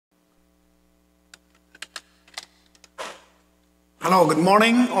Hello, good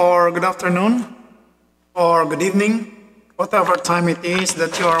morning or good afternoon or good evening, whatever time it is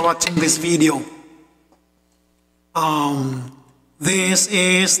that you are watching this video. This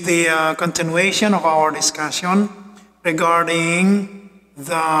is the continuation of our discussion regarding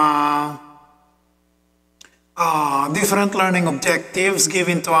the different learning objectives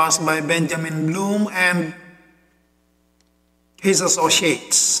given to us by Benjamin Bloom and his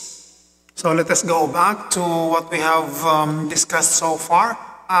associates. So let us go back to what we have discussed so far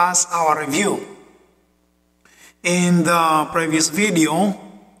as our review. In the previous video,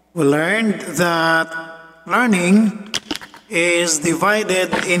 we learned that learning is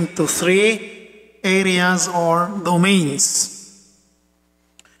divided into three areas or domains: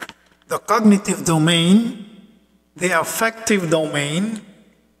 the cognitive domain, the affective domain,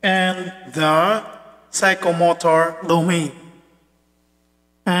 and the psychomotor domain.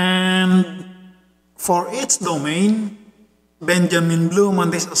 And for each domain, Benjamin Bloom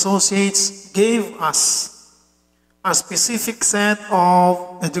and his associates gave us a specific set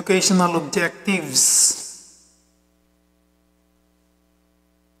of educational objectives.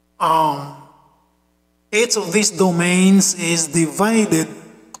 Each of these domains is divided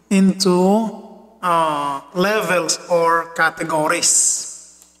into levels or categories.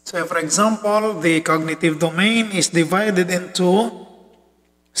 So for example, the cognitive domain is divided into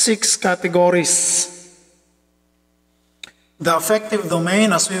 6 categories. The affective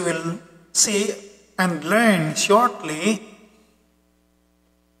domain, as we will see and learn shortly,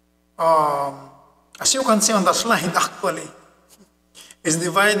 as you can see on the slide actually, is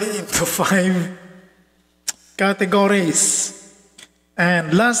divided into 5 categories.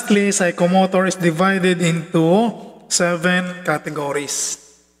 And lastly, psychomotor is divided into 7 categories.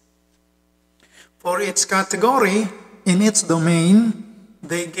 For each category, in its domain,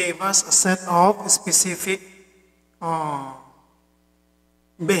 they gave us a set of specific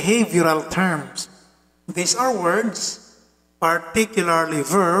behavioral terms. These are words, particularly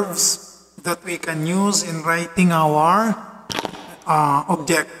verbs, that we can use in writing our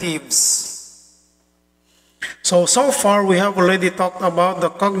objectives. So far we have already talked about the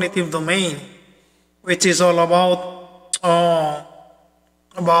cognitive domain, which is all about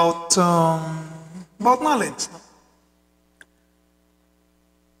knowledge.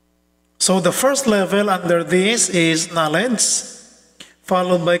 So the first level under this is knowledge,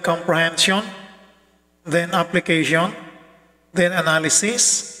 followed by comprehension, then application, then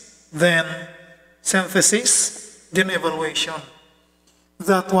analysis, then synthesis, then evaluation.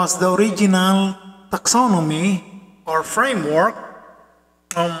 That was the original taxonomy or framework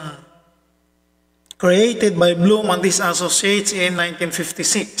created by Bloom and his associates in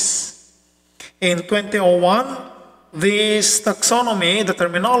 1956. In 2001, this taxonomy, the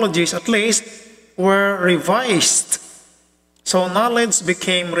terminologies at least, were revised. So knowledge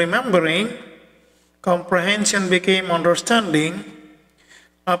became remembering, comprehension became understanding,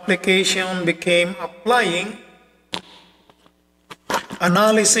 application became applying,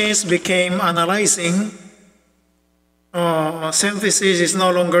 analysis became analyzing, synthesis is no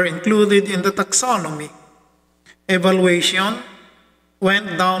longer included in the taxonomy. Evaluation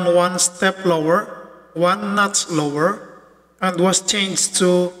went down one step lower, one notch lower, and was changed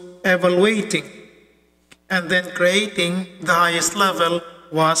to evaluating. And then creating the highest level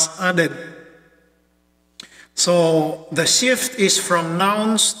was added. So the shift is from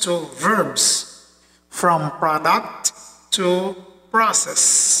nouns to verbs, from product to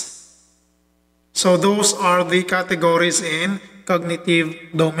process. So those are the categories in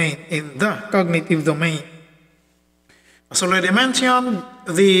cognitive domain, in the cognitive domain. As already mentioned,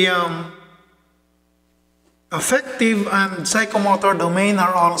 the affective and psychomotor domain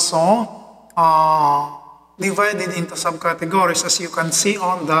are also divided into subcategories, as you can see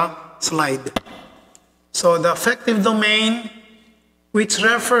on the slide. So the affective domain, which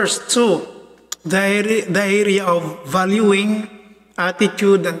refers to the area of valuing,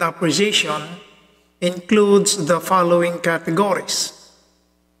 attitude, and appreciation, includes the following categories.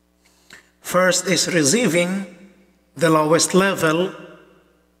 First is receiving, the lowest level.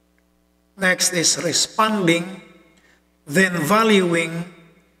 Next is responding, then valuing,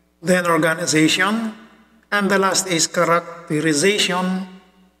 then organization, and the last is characterization,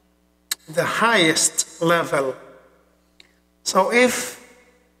 the highest level. So if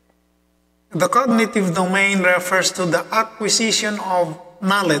the cognitive domain refers to the acquisition of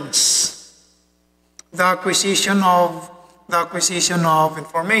knowledge, the acquisition of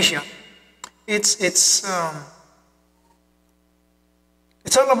information, it's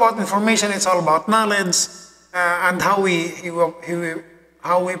all about information, it's all about knowledge, and how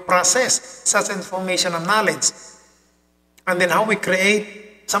we process such information and knowledge. and then how we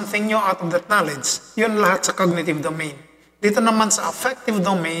create something new out of that knowledge. Yun lahat sa cognitive domain. Dito naman sa affective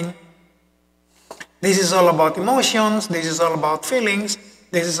domain, this is all about emotions, this is all about feelings,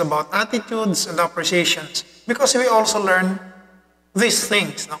 this is about attitudes and appreciations. Because we also learn these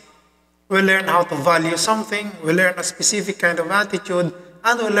things. No? We learn how to value something, we learn a specific kind of attitude,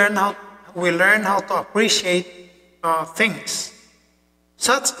 and we learn how to appreciate things.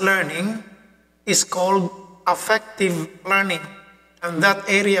 Such learning is called affective learning, and that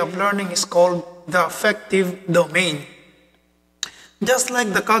area of learning is called the affective domain. Just like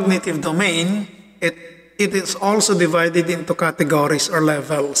the cognitive domain, it is also divided into categories or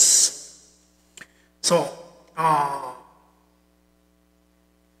levels. So,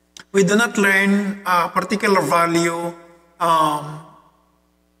 we do not learn a particular value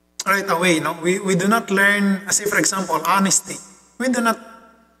right away. No? We do not learn, say for example, honesty. We do not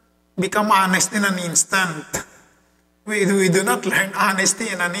become honest in an instant. We do not learn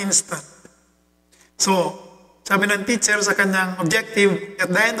honesty in an instant. So, sabi ng teacher sa kanyang objective, at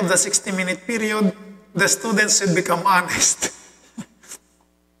the end of the 60-minute period, the students should become honest.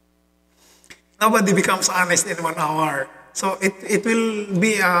 Nobody becomes honest in 1 hour. So it will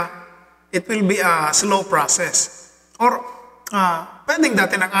be a slow process. Or pwedeng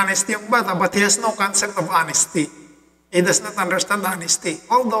dati ng honesty yung bata, but he has no concept of honesty. He does not understand honesty.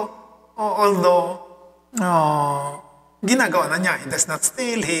 Although ginagawa na niya. He does not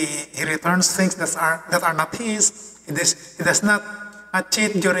steal. He returns things that are not his. He does not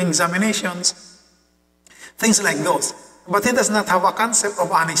cheat during examinations. Things like those. But he does not have a concept of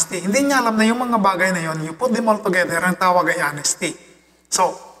honesty. Hindi niya alam na yung mga bagay na yun, you put them all together, ang tawag ay honesty.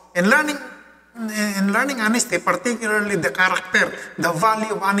 So, in learning honesty, particularly the character, the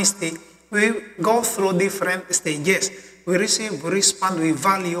value of honesty, we go through different stages. We receive, we respond, we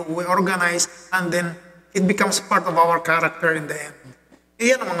value, we organize, and then it becomes part of our character in the end.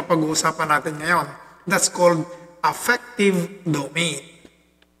 Iyan ang mga pag-uusapan natin ngayon. That's called affective domain.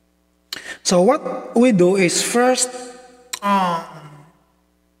 So what we do is first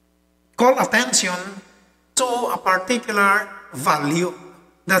call attention to a particular value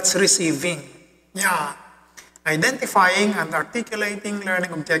that's receiving. Yeah. Identifying and articulating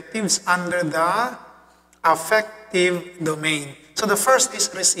learning objectives under the affective domain. So the first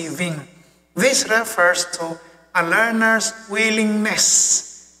is receiving. This refers to a learner's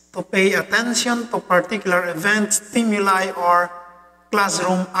willingness to pay attention to particular events, stimuli, or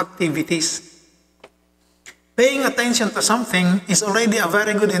classroom activities. Paying attention to something is already a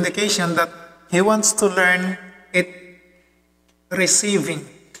very good indication that he wants to learn it. Receiving,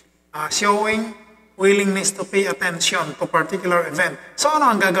 showing willingness to pay attention to particular event. So ano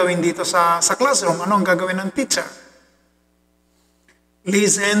ang gagawin dito sa classroom? Ano ang gagawin ng teacher?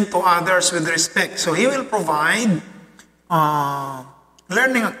 Listen to others with respect. So he will provide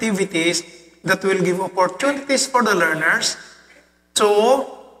learning activities that will give opportunities for the learners to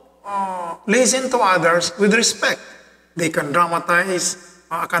listen to others with respect. They can dramatize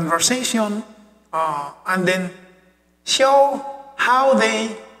a conversation and then show how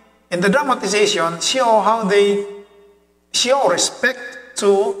they, in the dramatization, show how they show respect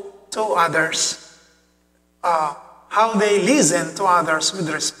to others. How they listen to others with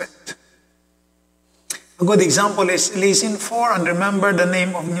respect. A good example is listen for and remember the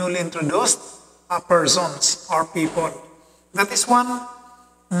name of newly introduced persons or people. That is one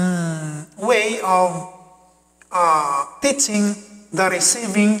way of teaching the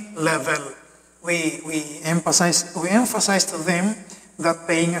receiving level. We emphasize to them that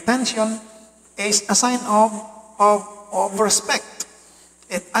paying attention is a sign of respect.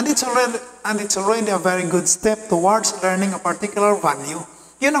 And it's already a very good step towards learning a particular value.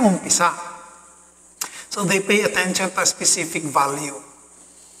 Yun ang umpisa. So they pay attention to a specific value.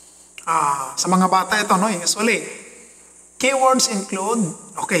 Sa mga bata ito, no, usually, keywords include,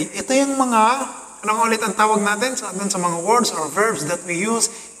 okay, ito yung mga, ano ulit ang tawag natin sa mga words or verbs that we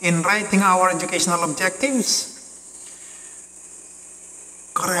use in writing our educational objectives.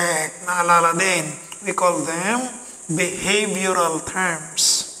 Correct, naalala din. We call them behavioral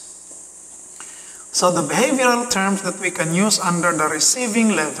terms. So the behavioral terms that we can use under the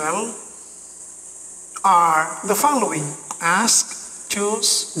receiving level are the following: ask,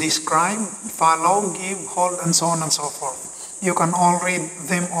 choose, describe, follow, give, hold, and so on and so forth. You can all read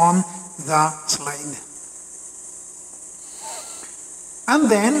them on the slide. And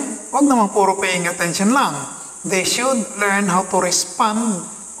then, wag naman puro paying attention lang. They should learn how to respond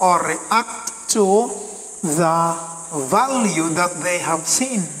or react to the value that they have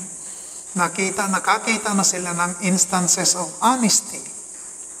seen. Nakakita na sila ng instances of honesty.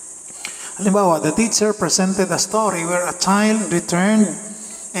 Halimbawa, the teacher presented a story where a child returned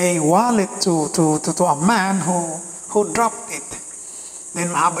a wallet to a man who dropped it. Then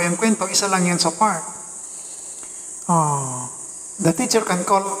mahaba yung kwento, isa lang yun sa part. The teacher can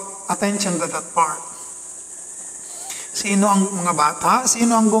call attention to that part. Sino ang mga bata?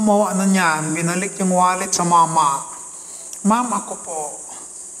 Sino ang gumawa na niyan? Binalik yung wallet sa mama. Ma'am, ako po.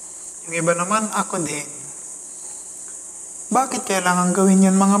 Yung iba naman, ako din. Bakit kailangan gawin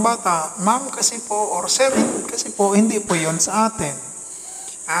yun mga bata? Ma'am, kasi po, or sir, kasi po, hindi po yun sa atin.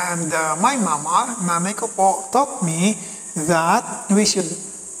 And my mama, nanay ko po, taught me that we should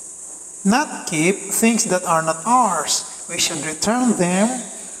not keep things that are not ours. We should return them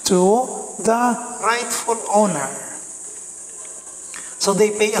to the rightful owner. So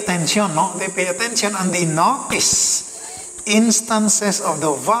they pay attention, no? They pay attention and they notice instances of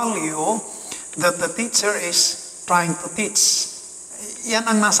the value that the teacher is trying to teach. Yan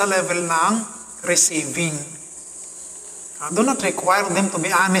ang nasa level ng receiving. Do not require them to be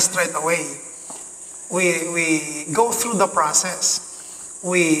honest right away. We go through the process.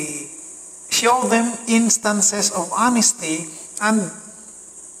 We show them instances of honesty and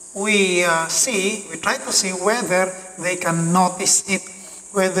we try to see whether they can notice it,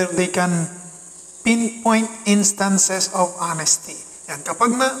 whether they can pinpoint instances of honesty. Yan,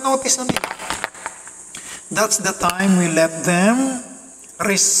 kapag na-notice na nila, that's the time we let them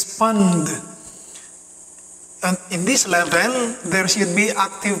respond. And in this level, there should be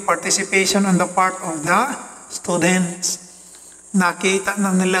active participation on the part of the students. Nakita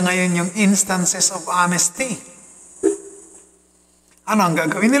na nila ngayon yung instances of honesty. Ano ang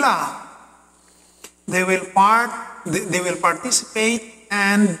gagawin nila? They will participate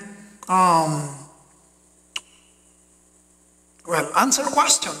and answer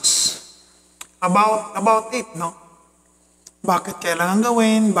questions about it, no? Bakit kailangan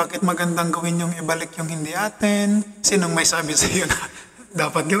gawin? Bakit magandang gawin yung ibalik yung hindi atin? Sinong may sabi sa iyo na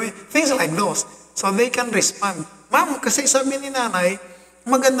dapat gawin? Things like those. So they can respond. Ma'am, kasi sabi ni nanay,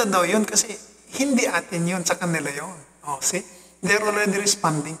 maganda daw yun kasi hindi atin yun, sa kanila yun. Oh, see? They're already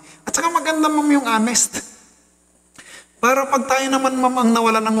responding. At saka maganda, ma'am, yung honest. Para pag tayo naman, ma'am, ang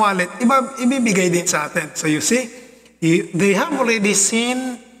nawala ng wallet, ibibigay din sa atin. So you see, they have already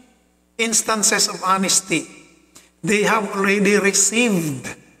seen instances of honesty. They have already received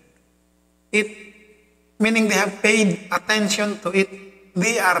it, meaning they have paid attention to it.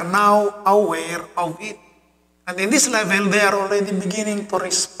 They are now aware of it. And in this level, they are already beginning to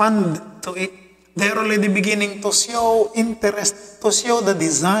respond to it. They are already beginning to show interest, to show the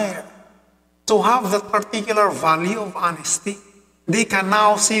desire to have that particular value of honesty. They can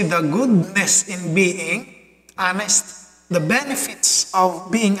now see the goodness in being honest, the benefits of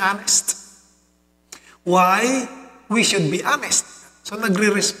being honest. Why we should be honest. So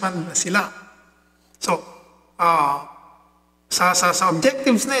nagre-respond na sila. So, sa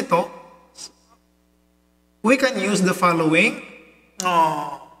objectives na ito, we can use the following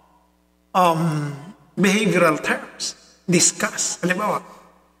behavioral terms. Discuss. Halimbawa,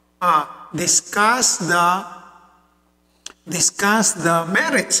 discuss the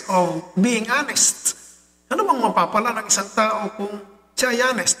merits of being honest. Ano bang mapapala ng isang tao kung siya ay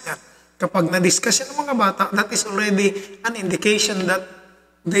honest? Yan. Kapag na-discuss yan ng mga bata, that is already an indication that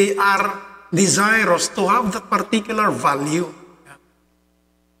they are desirous to have that particular value.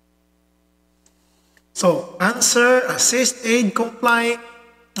 So, answer, assist, aid, comply,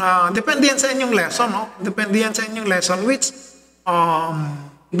 depende yan sa inyong lesson, no? Depende yan sa inyong lesson which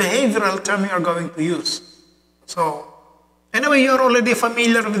behavioral term you are going to use. So, anyway, you are already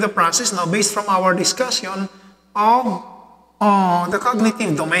familiar with the process now based from our discussion of the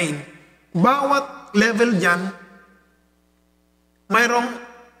cognitive domain. Bawat level dyan,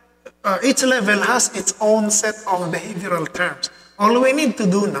 each level has its own set of behavioral terms. All we need to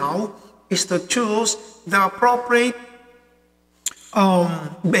do now is to choose the appropriate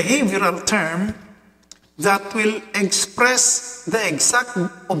behavioral term that will express the exact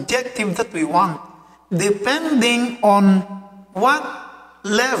objective that we want, depending on what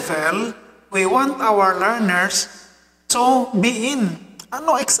level we want our learners to be in.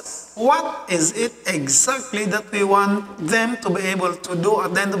 What is it exactly that we want them to be able to do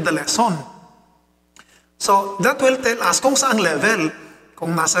at the end of the lesson? So, that will tell us kung saan level.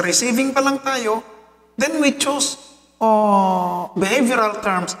 Kung nasa receiving pa lang tayo, then we choose behavioral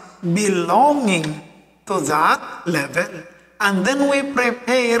terms belonging to that level. And then we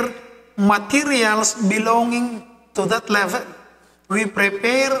prepare materials belonging to that level. We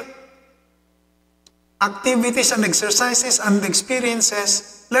prepare activities and exercises and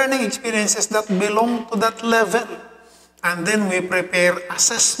experiences, learning experiences that belong to that level. And then we prepare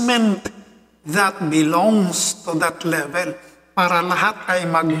assessment that belongs to that level para lahat ay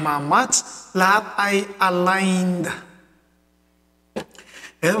magmamatch, lahat ay aligned.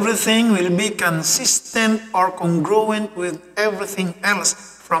 Everything will be consistent or congruent with everything else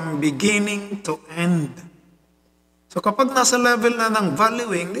from beginning to end. So kapag nasa level na ng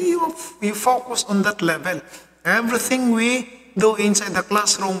valuing, you focus on that level. Everything we do inside the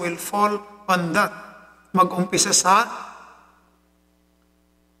classroom will fall on that. Mag-umpisa sa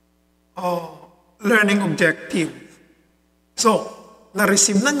learning objective. So,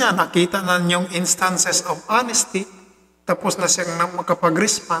 na-receive na niya, nakita na yung instances of honesty, tapos na siyang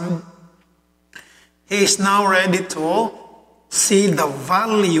makapag-respond. He is now ready to see the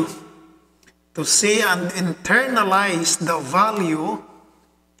value, to see and internalize the value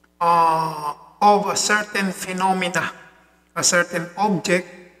of a certain phenomena, a certain object.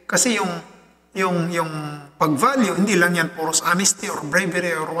 Kasi yung pag-value, hindi lang yan puros honesty or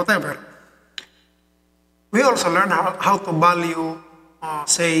bravery or whatever. We also learn how to value,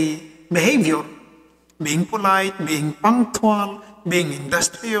 say, behavior. Being polite, being punctual, being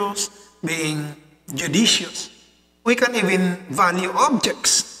industrious, being judicious. We can even value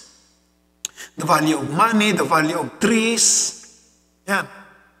objects. The value of money, the value of trees. Yan.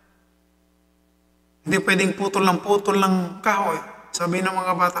 Hindi pwedeng putol ng kahoy. Sabi ng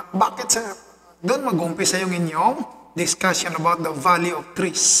mga bata, bakit sir? Doon mag-umpisa yung inyong discussion about the value of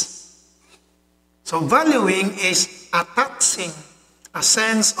trees. So valuing is attaching a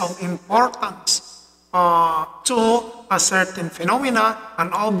sense of importance to a certain phenomena,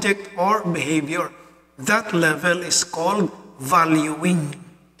 an object, or behavior. That level is called valuing.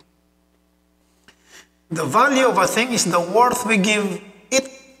 The value of a thing is the worth we give it,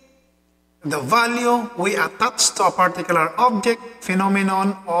 the value we attach to a particular object,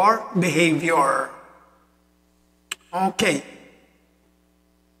 phenomenon, or behavior. Okay.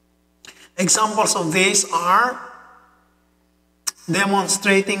 Examples of this are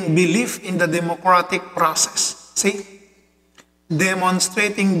demonstrating belief in the democratic process. See?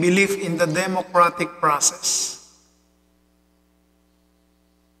 Demonstrating belief in the democratic process.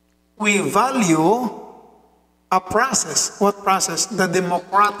 We value a process. What process? The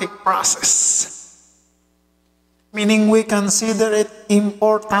democratic process. Meaning we consider it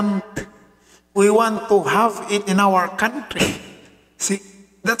important. We want to have it in our country. See?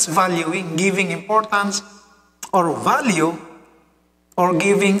 That's valuing, giving importance or value or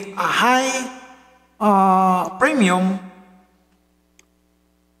giving a high premium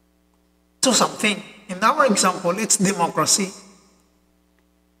to something. In our example, it's democracy.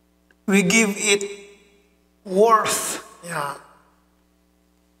 We give it worth. Yeah.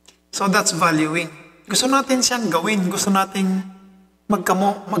 So that's valuing. Gusto natin siyang gawin. Gusto nating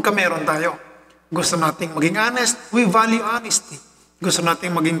magkameron tayo. Gusto nating maging honest. We value honesty. Gusto nating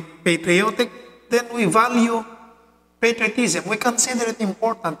maging patriotic, then we value patriotism. We consider it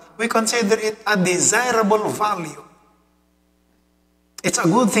important. We consider it a desirable value. It's a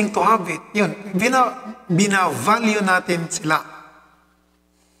good thing to have it. Yun, bina-value natin sila.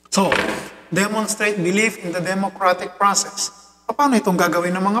 So, demonstrate belief in the democratic process. Paano itong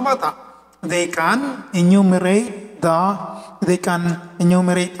gagawin ng mga bata? They can enumerate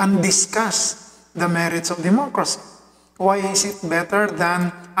and discuss the merits of democracy. Why is it better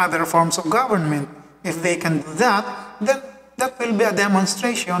than other forms of government? If they can do that, then that will be a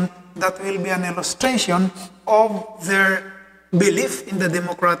demonstration, that will be an illustration of their belief in the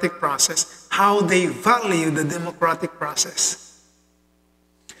democratic process, how they value the democratic process.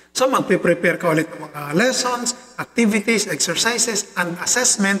 So magpe-prepare ka ulit ng mga lessons, activities, exercises, and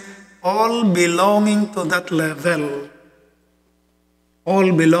assessment, all belonging to that level. All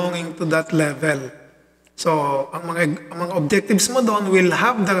belonging to that level. So, ang mga objectives mo doon will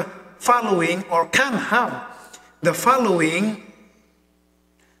have the following or can have the following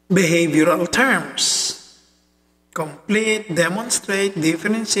behavioral terms. Complete, demonstrate,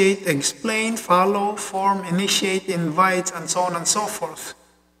 differentiate, explain, follow, form, initiate, invite, and so on and so forth.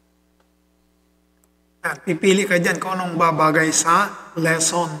 At pipili ka dyan kung anong babagay sa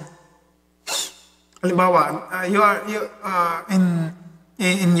lesson. Halimbawa,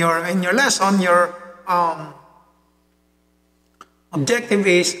 in your lesson, your objective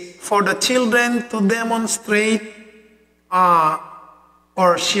is for the children to demonstrate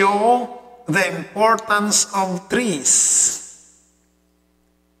or show the importance of trees.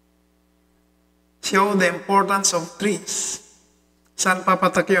 Show the importance of trees. Saan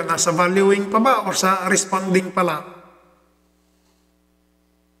papatak yun? Nasa valuing pa ba or sa responding pa lang?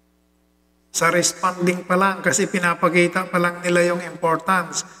 Sa responding pa lang kasi pinapakita pa lang nila yung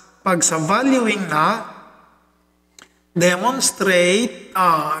importance. Pag sa valuing na, demonstrate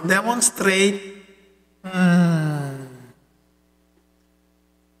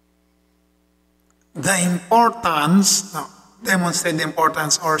the importance, no, demonstrate the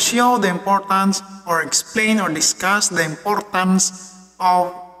importance or show the importance or explain or discuss the importance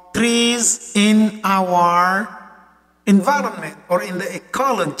of trees in our environment or in the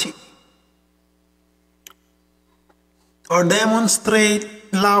ecology. Or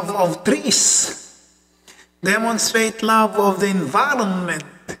demonstrate love of trees. Demonstrate love of the environment.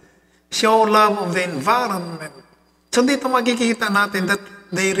 Show love of the environment. So dito makikita natin that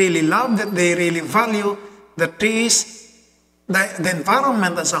they really love, that they really value the trees, the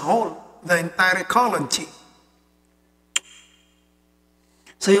environment as a whole, the entire ecology.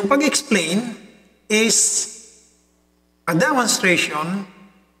 So yung pag-explain is a demonstration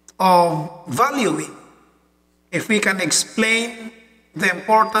of valuing. If we can explain the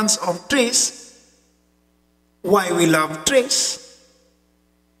importance of trees, why we love trees,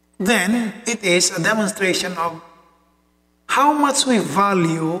 then it is a demonstration of how much we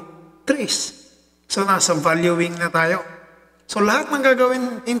value trees. So nasa valuing na tayo. So lahat ng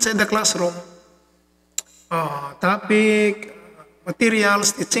gagawin inside the classroom, topic,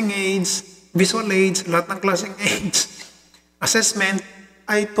 materials, teaching aids, visual aids, lahat ng klaseng aids, assessment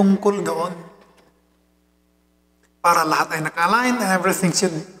ay tungkol doon. Para lahat ay naka-align and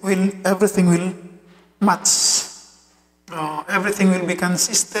everything will match. Everything will be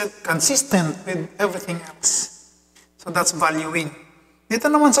consistent with everything else. So that's valuing. Dito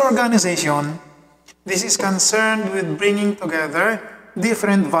naman sa organization, this is concerned with bringing together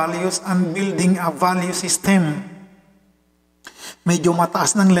different values and building a value system. Medyo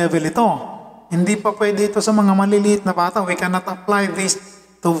mataas ng level ito. Hindi pa pwede ito sa mga maliliit na bata. We cannot apply this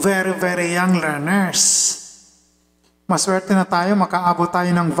to very, very young learners. Maswerte na tayo, makaabot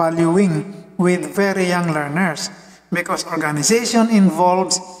tayo ng valuing with very young learners because organization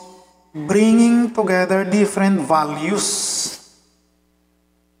involves bringing together different values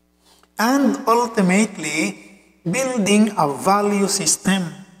and ultimately building a value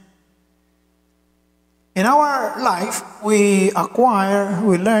system. In our life, we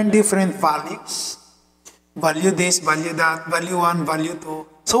learn different values. Value this, value that, value one, value two.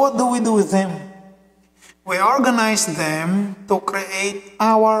 So what do we do with them? We organize them to create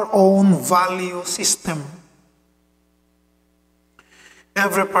our own value system.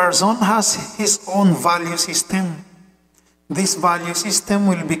 Every person has his own value system. This value system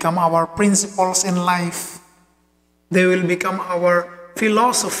will become our principles in life. They will become our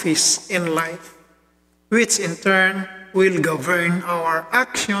philosophies in life, which in turn will govern our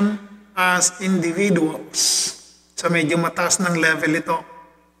action as individuals. So medyo mataas ng level ito.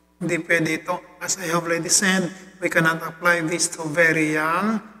 Hindi pwede ito. As I have already said, we cannot apply this to very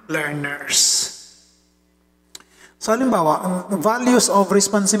young learners. So halimbawa, values of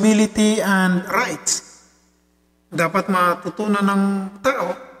responsibility and rights. Dapat matutunan ng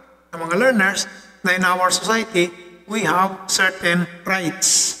tao, ng mga learners, na in our society, we have certain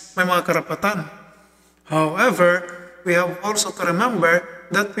rights. May mga karapatan. However, we have also to remember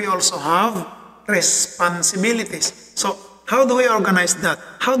that we also have responsibilities. So, how do we organize that?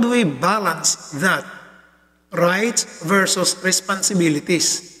 How do we balance that? Rights versus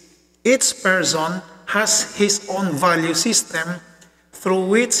responsibilities. Each person has his own value system through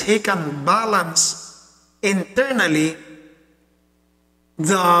which he can balance internally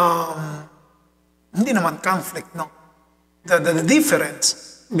the, hindi naman conflict, no? The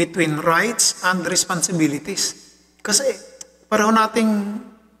difference between rights and responsibilities. Kasi pareho nating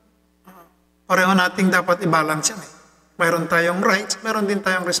dapat i-balance yan eh. Mayroon tayong rights, mayroon din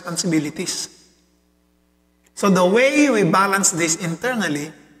tayong responsibilities. So the way we balance this internally,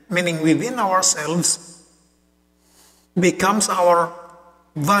 meaning within ourselves, becomes our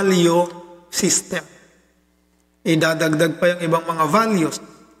value system. Idadagdag pa yung ibang mga values.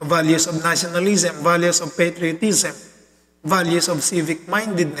 Values of nationalism, values of patriotism, values of civic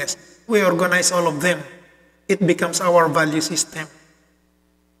mindedness. We organize all of them. It becomes our value system.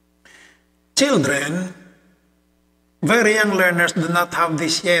 Children, very young learners do not have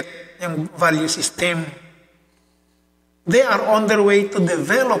this yet, yung value system. They are on their way to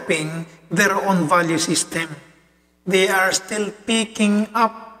developing their own value system. They are still picking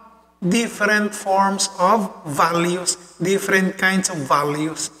up different forms of values, different kinds of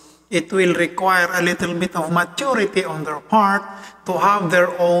values. It will require a little bit of maturity on their part to have their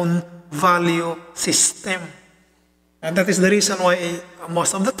own value system. And that is the reason why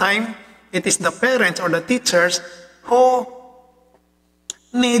most of the time, it is the parents or the teachers who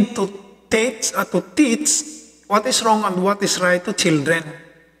need to teach what is wrong and what is right to children.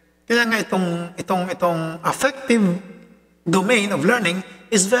 Kaya nga itong affective domain of learning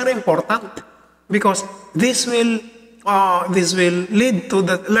is very important because this will lead to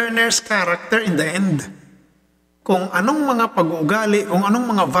the learner's character in the end. Kung anong mga pag-uugali, kung anong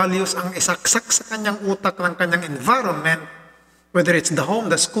mga values ang isaksak sa kanyang utak ng kanyang environment, whether it's the home,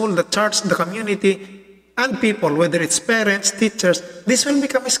 the school, the church, the community, and people, whether it's parents, teachers, this will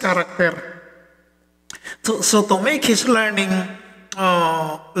become his character. So to make his learning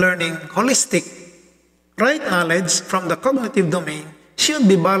holistic, right knowledge from the cognitive domain should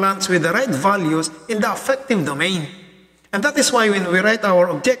be balanced with the right values in the affective domain. And that is why when we write our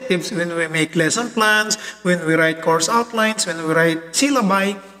objectives, when we make lesson plans, when we write course outlines, when we write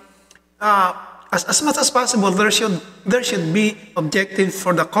syllabi, as much as possible, there should be objectives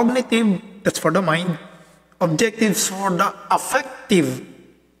for the cognitive, that's for the mind, objectives for the affective,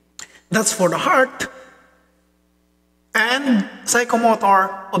 that's for the heart, and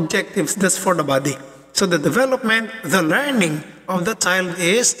psychomotor objectives, that's for the body. So the development, the learning of the child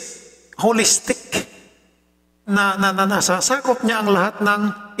is holistic. Na nasasakop niya ang lahat ng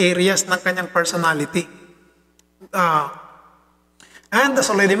areas ng kanyang personality. And as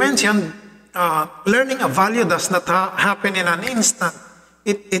already mentioned, learning a value does not happen in an instant.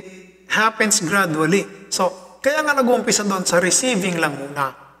 It happens gradually. So, kaya nga nag-uumpisa doon sa receiving lang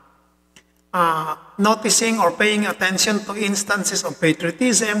muna. Noticing or paying attention to instances of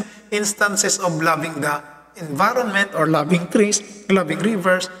patriotism, instances of loving the environment or loving trees, loving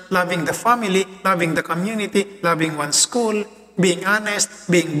rivers, loving the family, loving the community, loving one's school, being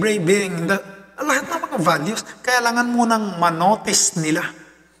honest, being brave, being lahat ng mga values, kailangan munang manotice nila.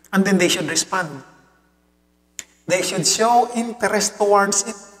 And then they should respond. They should show interest towards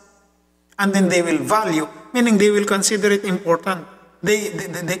it. And then they will value, meaning they will consider it important.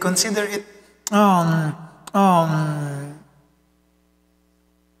 They consider it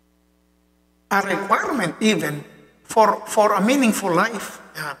a requirement even for a meaningful life.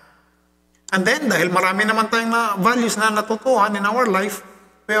 Yan. And then, dahil marami naman tayong values na natutuhan in our life,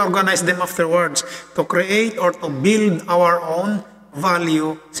 we organize them afterwards to create or to build our own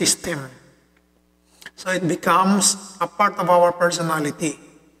value system. So it becomes a part of our personality.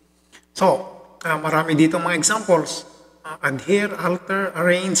 So, marami dito mga examples. Adhere, alter,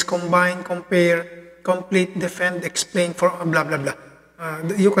 arrange, combine, compare, complete, defend, explain, for blah, blah, blah.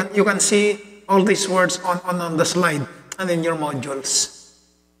 You can see all these words on the slide and in your modules.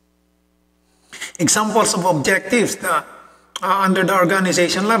 Examples of objectives under the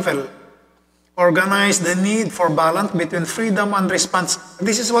organization level. Organize the need for balance between freedom and response.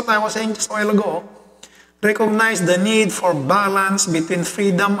 This is what I was saying just a while ago. Recognize the need for balance between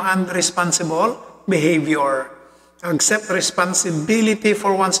freedom and responsible behavior. Accept responsibility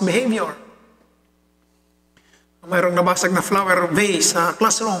for one's behavior. Mayroong nabasag na flower vase sa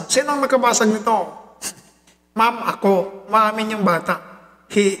classroom. Sino ang nakabasag nito? Ma'am, ako. Maamin yung bata.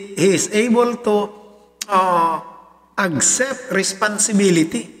 He is able to accept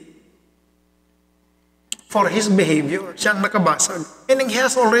responsibility for his behavior. Siya ang nakabasag. Meaning he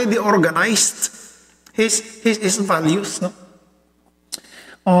has already organized his values. No?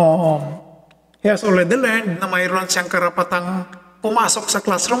 He has already learned na mayroon siyang karapatang pumasok sa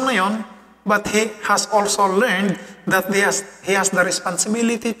classroom na yon. But he has also learned that he has the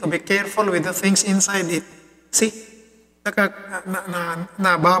responsibility to be careful with the things inside it. See?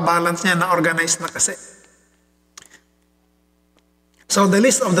 Nababalance niya, na-organize na kasi. So the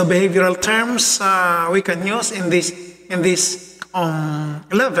list of the behavioral terms we can use in this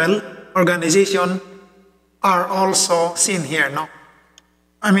level, organization, are also seen here, no?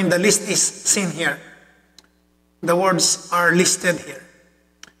 I mean, the list is seen here. The words are listed here.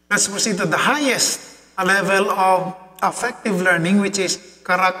 Let's proceed to the highest level of affective learning, which is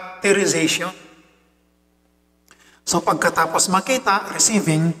characterization. So pagkatapos makita,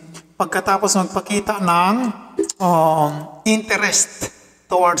 receiving, pagkatapos magpakita ng interest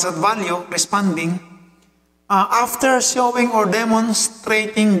towards that value, responding, after showing or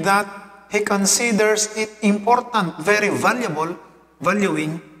demonstrating that he considers it important, very valuable,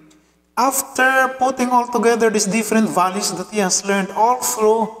 valuing, after putting all together these different values that he has learned all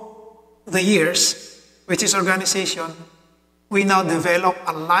through the years, which is organization, we now develop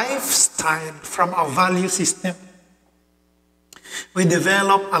a lifestyle from a value system. We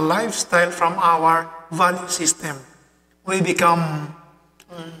develop a lifestyle from our value system. We become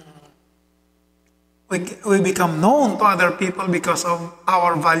known to other people because of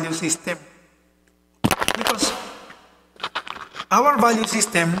our value system. Because our value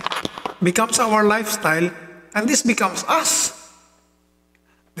system becomes our lifestyle, and this becomes us.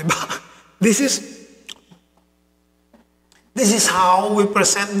 Diba? This is how we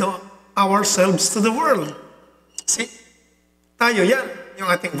present ourselves to the world. See? Tayo yan. Yung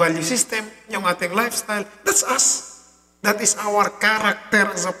ating value system, yung ating lifestyle, that's us. That is our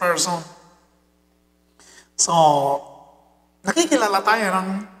character as a person. So, nakikilala tayo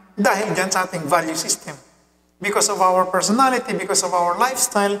dahil dyan sa ating value system. Because of our personality, because of our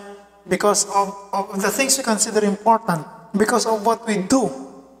lifestyle, because of the things we consider important, because of what we do.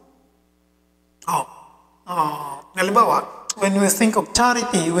 Halimbawa, when we think of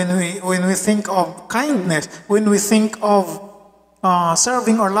charity, when we think of kindness, when we think of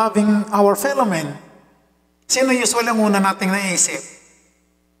serving or loving our fellow men, sino usually ang una nating naisip?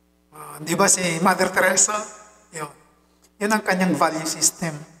 Di ba si Mother Teresa? Yun ang kanyang value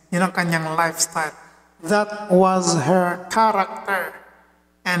system. Yun ang kanyang lifestyle. That was her character.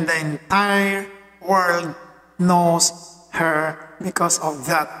 And the entire world knows her because of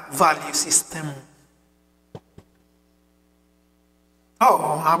that value system.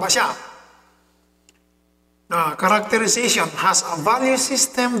 Haba siya. Characterization has a value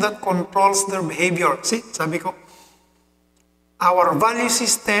system that controls their behavior. See, sabi ko, our value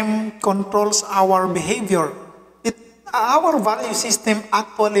system controls our behavior. Our value system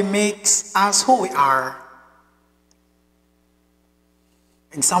actually makes us who we are.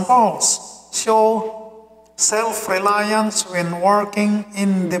 Examples show self-reliance when working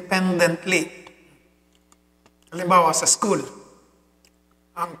independently. Halimbawa sa school,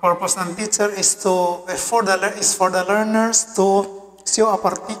 ang purpose ng teacher is for the learners to show a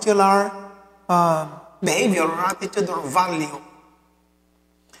particular behavior or attitude or value,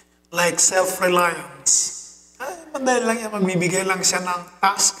 like self-reliance. Madali lang yan, magbibigay lang siya ng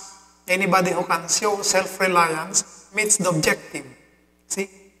task. Anybody who can show self-reliance meets the objective. See?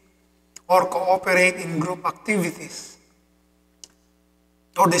 Or cooperate in group activities.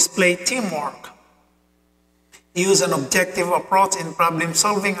 Or display teamwork. Use an objective approach in problem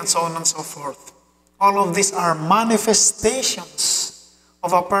solving and so on and so forth. All of these are manifestations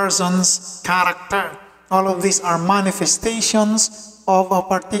of a person's character. All of these are manifestations of a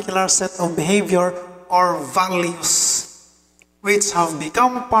particular set of behavior or values which have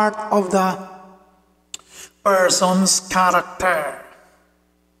become part of the person's character.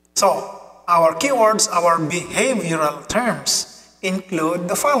 So, our keywords, our behavioral terms include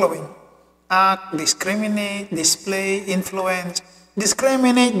the following: act, discriminate, display, influence,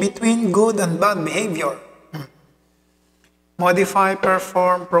 discriminate between good and bad behavior, modify,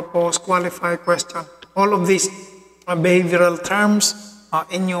 perform, propose, qualify, question. All of these behavioral terms are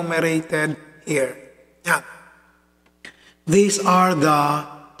enumerated here. Yeah. These are the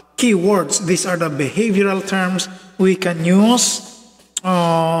keywords. These are the behavioral terms we can use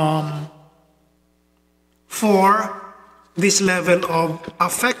for this level of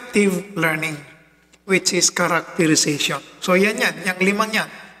affective learning, which is characterization. So yung limang yan,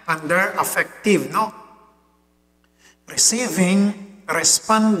 under affective, no? Receiving,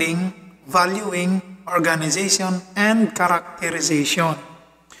 responding, valuing, organization, and characterization.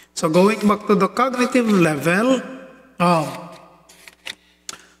 So going back to the cognitive level,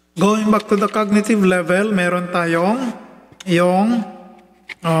 meron tayong yung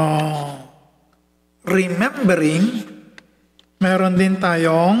remembering, meron din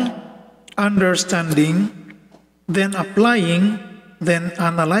tayong understanding, then applying, then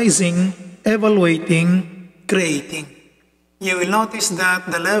analyzing, evaluating, creating. You will notice that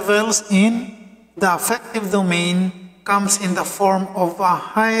the levels in the affective domain comes in the form of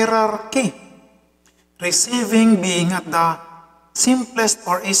a hierarchy. Receiving being at the simplest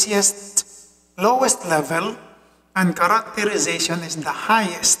or easiest, lowest level, and characterization is the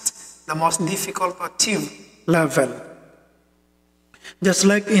highest, the most difficult to achieve level. Just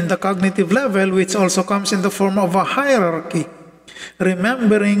like in the cognitive level, which also comes in the form of a hierarchy,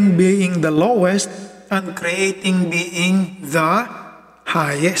 remembering being the lowest and creating being the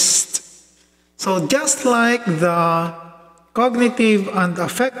highest. So just like the cognitive and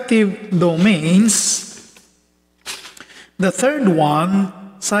affective domains, the third one,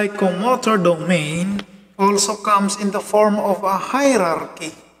 psychomotor domain, also comes in the form of a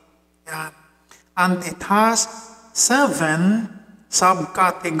hierarchy. Yeah. And it has 7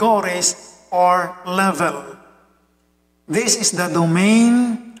 subcategories or level. This is the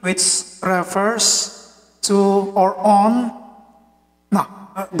domain which refers to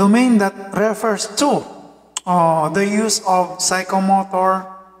domain that refers to the use of psychomotor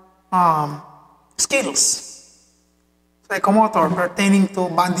skills. Psychomotor pertaining to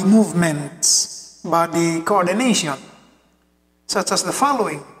body movements, body coordination, such as the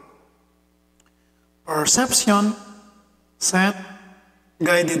following: perception, set,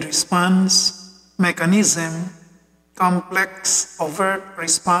 guided response, mechanism, complex overt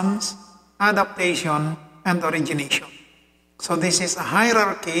response, adaptation, and origination. So this is a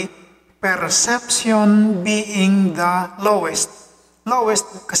hierarchy, perception being the lowest.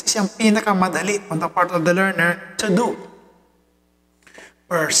 Lowest kasi siyang pinakamadali on the part of the learner to do.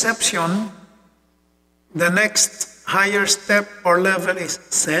 Perception, the next higher step or level is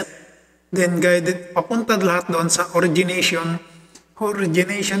set, then guided, papunta lahat doon sa origination.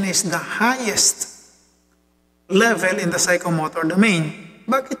 Origination is the highest level in the psychomotor domain.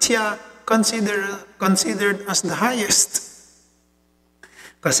 Bakit siya considered as the highest?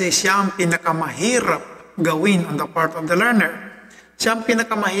 Kasi siya ang pinakamahirap gawin on the part of the learner. Siya ang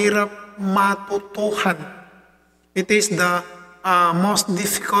pinakamahirap matutuhan. It is the most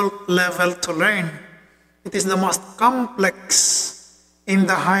difficult level to learn. It is the most complex in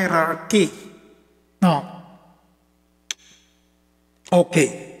the hierarchy. No. Okay.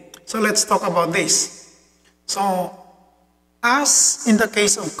 So let's talk about this. So, as in the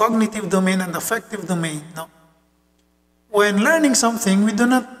case of cognitive domain and affective domain, no, when learning something, we do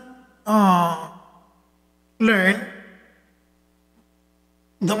not learn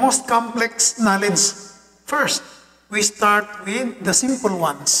the most complex knowledge first. We start with the simple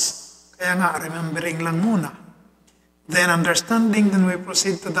ones. Kaya nga, remembering lang muna. Then understanding, then we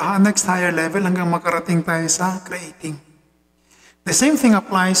proceed to the next higher level hanggang makarating tayo sa creating. The same thing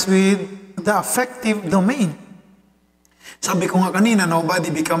applies with the affective domain. Sabi ko nga kanina, nobody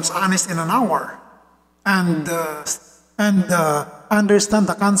becomes honest in an hour. And understand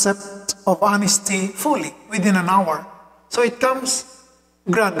the concept of honesty fully within an hour. So it comes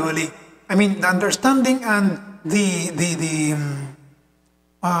gradually. I mean, the understanding and the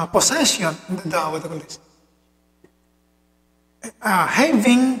possession, what do you call this?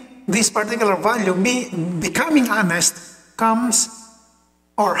 Having this particular value, becoming honest, comes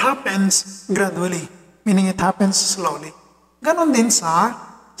or happens gradually, meaning it happens slowly. Ganon din sa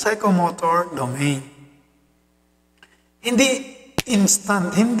psychomotor domain. Hindi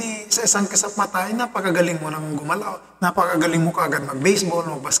instant, hindi sa isang kasap mata, napakagaling mo nang gumalaw, napakagaling mo kaagad mag-baseball,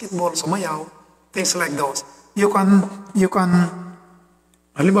 mag-basketball, sumayaw, things like those. You can,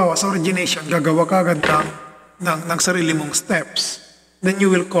 halimbawa sa origination, gagawa ka agad ng sarili mong steps. Then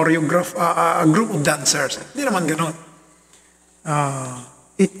you will choreograph a group of dancers. Hindi naman ganon.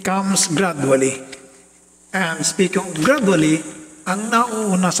 It comes gradually. And speaking of gradually, ang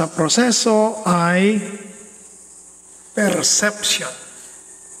nauuna sa proseso ay perception.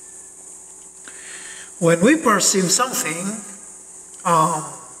 When we perceive something,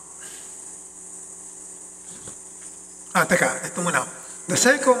 ito muna. The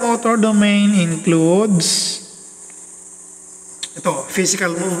psychomotor domain includes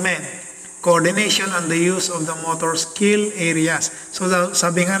physical movement, coordination, and the use of the motor skill areas. So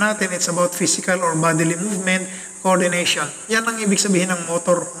sabi nga natin, it's about physical or bodily movement, coordination. Yan ang ibig sabihin ng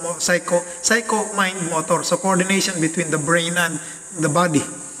motor, psycho, mind, motor. So coordination between the brain and the body.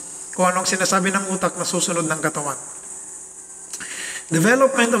 Kung anong sinasabi ng utak na susunod ng katawan.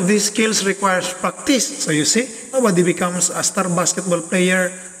 Development of these skills requires practice. So you see, nobody becomes a star basketball player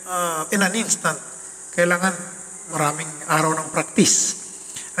in an instant. Kailangan maraming araw ng practice.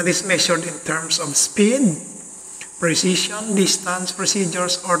 And is measured in terms of speed, precision, distance,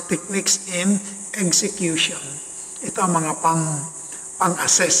 procedures, or techniques in execution. Ito ang mga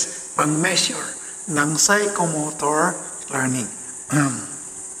pang-assess, pang-measure ng psychomotor learning.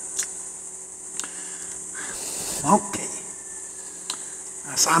 Okay.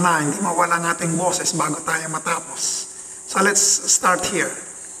 Sana hindi mawala ng ating boses bago tayo matapos. So let's start here.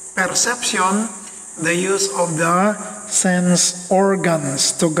 Perception, the use of the sense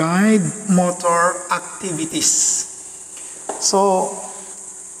organs to guide motor activities. So,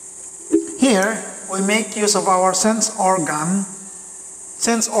 here, we make use of our sense organs,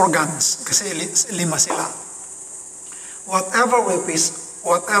 kasi lima sila. Whatever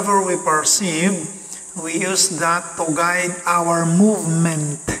we perceive, we use that to guide our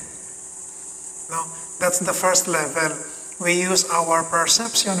movement. No? That's the first level. We use our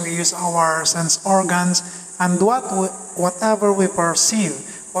perception, we use our sense organs, and whatever we perceive,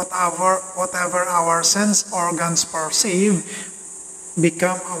 whatever our sense organs perceive,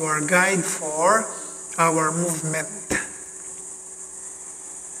 become our guide for our movement.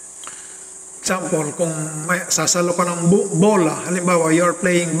 Example, kung sasalo ka ng bola, halimbawa you are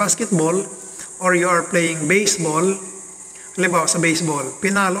playing basketball or you are playing baseball, halimbawa sa baseball,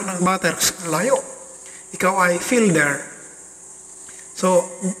 pinalo ng batter, layo. Ikaw ay fielder. So,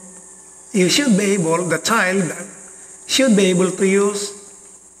 you should be able, the child should be able to use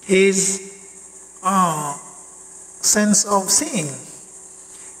his sense of seeing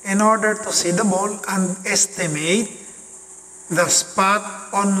in order to see the ball and estimate the spot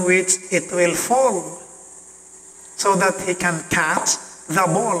on which it will fall. so that he can catch the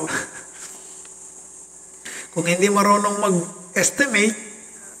ball. Kung hindi marunong mag-estimate,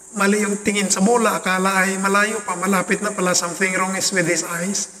 mali yung tingin sa bola, akala ay malayo pa, malapit na pala, something wrong is with his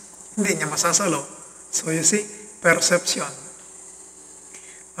eyes, hindi niya masasalo. So you see, perception.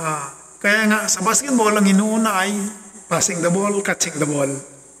 Kaya nga, sa basketball, ang inuuna ay passing the ball, catching the ball.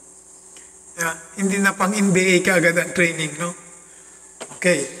 Hindi na pang NBA ka agad ang training, no?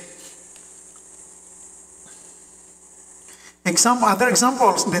 Okay. Other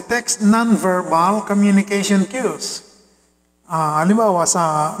examples, detects non-verbal communication cues. Halimbawa,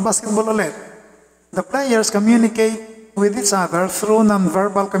 sa basketball ulit, the players communicate with each other through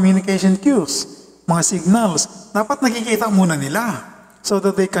non-verbal communication cues, mga signals. Dapat nakikita muna nila so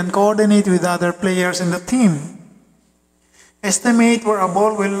that they can coordinate with other players in the team. Estimate where a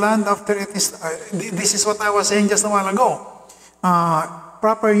ball will land after it is... this is what I was saying just a while ago.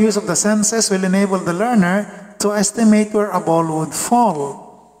 Proper use of the senses will enable the learner to estimate where a ball would fall.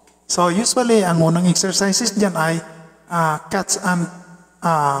 So usually, ang unang exercises dyan ay catch and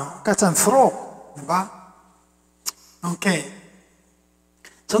throw. Diba? Okay.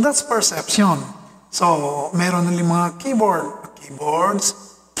 So that's perception. So, meron ulit mga keywords,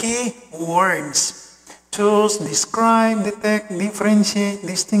 keywords. Choose, describe, detect, differentiate,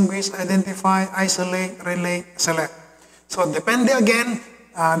 distinguish, identify, isolate, relate, select. So, depending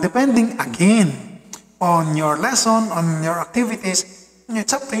again on your lesson, on your activities,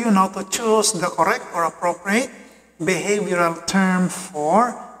 it's up to you now to choose the correct or appropriate behavioral term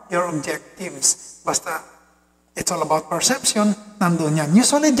for your objectives. Basta, it's all about perception, nandun yan.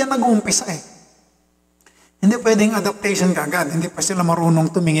 Usually, dyan nag-uumpisa eh. Hindi pwedeng adaptation ka agad. Hindi pa sila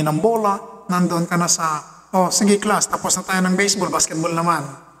marunong tumingin ng bola. Nandun ka na sa, sige class, tapos na tayo ng baseball, basketball naman.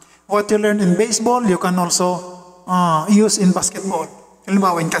 What you learn in baseball, you can also use in basketball.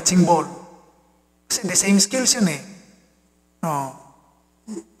 Halimbawa, in catching ball. Kasi the same skills yun eh.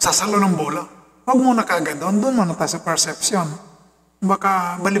 Sasalo ng bola. Huwag muna kagad doon muna tayo sa perception.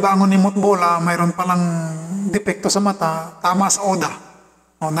 Baka balibangon ni bola, mayroon palang depekto sa mata, tama sa oda.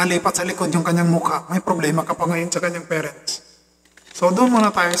 Nalipat sa likod yung kanyang mukha. May problema ka pa ngayon sa kanyang parents. So doon muna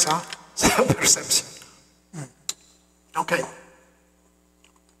tayo sa perception. Okay.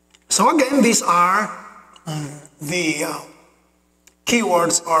 So again, these are the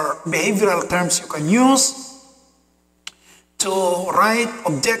keywords or behavioral terms you can use to write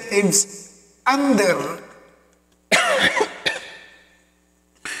objectives under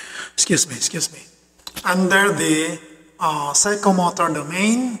excuse me, under the psychomotor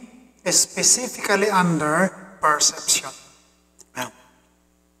domain, specifically under perception.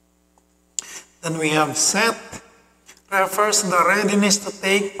 Then we have set, refers to the readiness to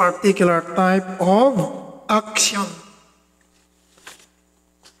take particular type of action.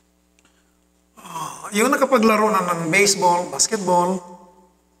 Yung nakapaglaro na ng baseball, basketball,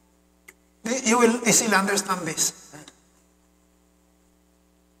 you will easily understand this.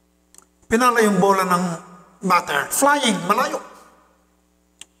 Pinala yung bola ng batter, flying, malayo.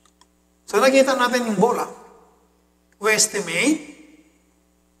 So nakita natin yung bola. We estimate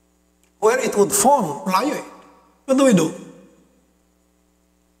where it would fall, malayo eh. What do we do?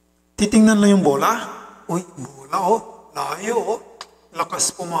 Titingnan lang yung bola. Uy, bola layo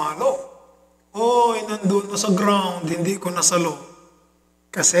lakas pumalo. Nandun na sa ground, hindi ko nasalo.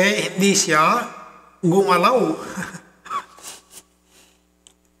 Kasi hindi siya gumalaw.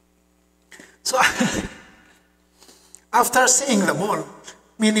 So, after seeing the ball,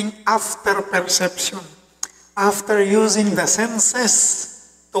 meaning after perception, after using the senses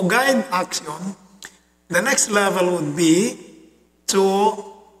to guide action, the next level would be to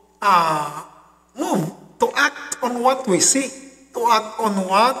move, to act on what we see, to act on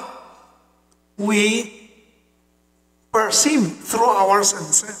what we perceive through our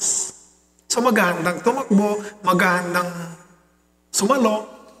senses. So maghahandang tumakbo, maghahandang sumalo,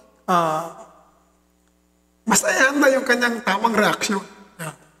 basta ihanda yung kanyang tamang reaksyon.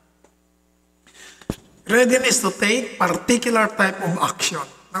 Yeah. Readiness to take particular type of action.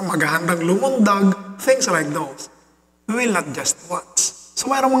 Nang maghahandang lumundag, things like those. We will not just watch.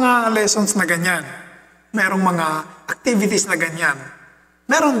 So mayroong mga lessons na ganyan. Mayroong mga activities na ganyan.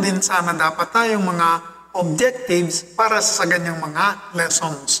 Meron din sana dapat tayong mga objectives para sa ganyang mga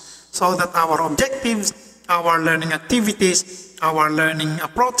lessons. So that our objectives, our learning activities, our learning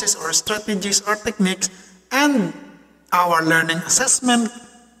approaches or strategies or techniques, and our learning assessment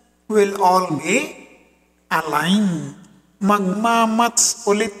will all be aligned. Magmamatch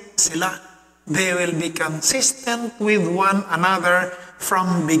ulit sila. They will be consistent with one another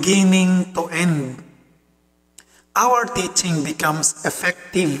from beginning to end. Our teaching becomes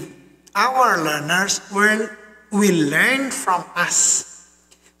effective. Our learners will will learn from us.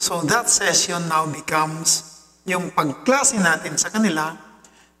 So that session now becomes, yung pagklase natin sa kanila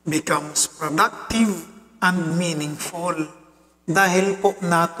becomes productive and meaningful. Dahil po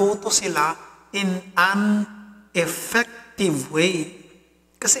natuto sila in an effective way.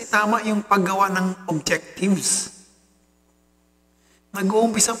 Kasi tama yung paggawa ng objectives.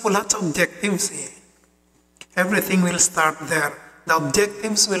 Nag-uumpisa po lahat sa objectives eh. Everything will start there. The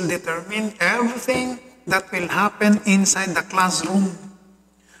objectives will determine everything that will happen inside the classroom.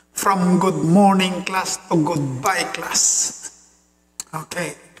 From good morning class to goodbye class.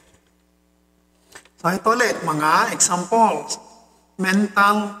 Okay. So ito ulit, mga examples.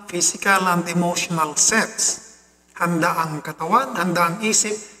 Mental, physical, and emotional sets. Handa ang katawan, handa ang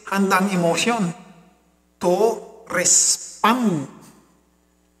isip, handa ang emotion to respond.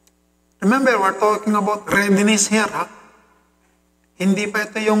 Remember, we're talking about readiness here, ha? Hindi pa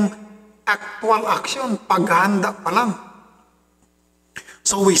ito yung actual action, paghanda pa lang.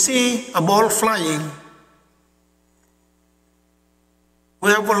 So we see a ball flying.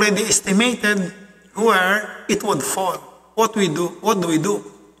 We have already estimated where it would fall. What do we do?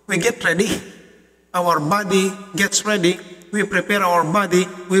 We get ready. Our body gets ready. We prepare our body.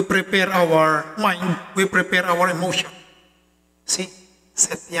 We prepare our mind. We prepare our emotion. See?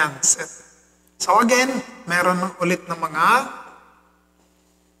 Set yan. Set. So again, meron ulit na mga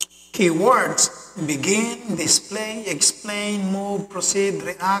keywords. Begin, display, explain, move, proceed,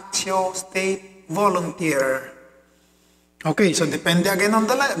 react, show, state, volunteer. Okay, so depending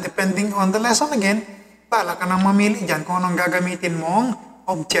on the lesson again, bala ka nang mamili dyan kung anong gagamitin mong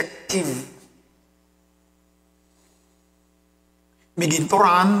objective. Begin to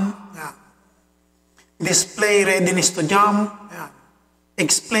run. Yeah. Display readiness to jump. Yeah.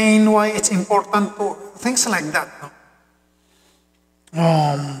 Explain why it's important to, things like that. No?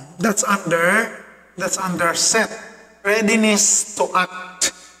 That's under set. Readiness to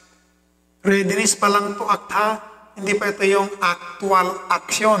act. Readiness pa lang to act, ha? Hindi pa ito yung actual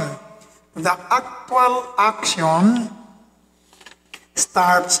action. The actual action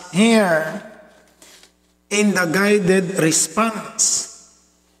starts here in the guided response.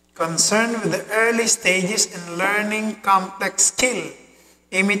 Concerned with the early stages in learning complex skill.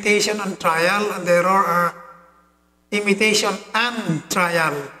 Imitation and trial and error are imitation and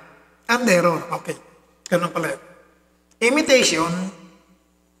trial and error. Okay. Ganun pala. Imitation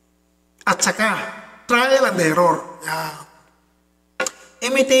at saka trial and error. Yeah.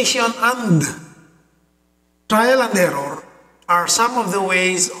 Imitation and trial and error are some of the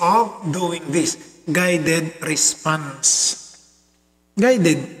ways of doing this. Guided response.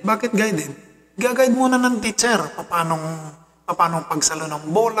 Guided. Bakit guided? Gagayad muna ng teacher. Paano pagsalo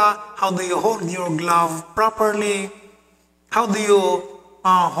ng bola? How do you hold your glove properly? How do you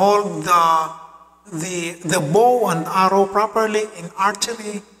hold the bow and arrow properly in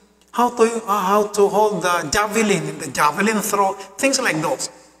archery? How to hold the javelin in the javelin throw? Things like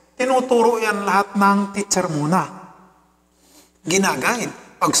those. Tinuturo yan lahat ng teacher muna. Ginagayad.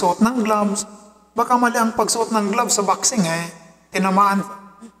 Pagsuot ng gloves, baka mali ang pagsuot ng gloves sa boxing tinamaan,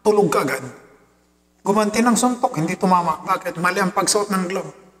 tulog ka agad. Gumanti ng suntok, hindi tumama. Bakit? Mali ang pagsuot ng glove.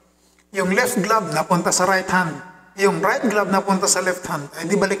 Yung left glove napunta sa right hand. Yung right glove napunta sa left hand. Ay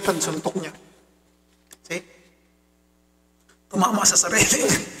di baliktad suntok niya. See? Tumama sa sarili.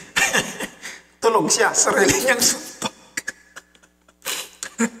 Tulog siya, sarili niyang suntok.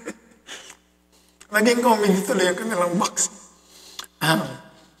 Naging comedy tuloy yung kanilang box.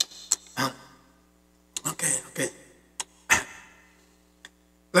 Okay.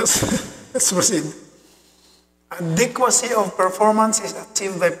 Let's proceed. Adequacy of performance is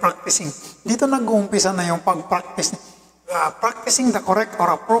achieved by practicing. Dito nag-uumpisa na yung pag-practice. Practicing the correct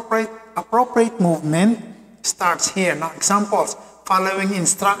or appropriate movement starts here. Now, examples. Following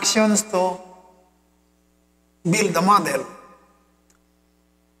instructions to build a model.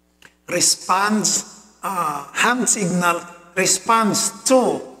 Hand signal responds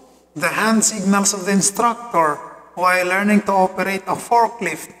to the hand signals of the instructor while learning to operate a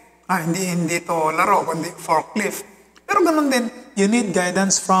forklift. Hindi to laro, kundi forklift. Pero ganun din, you need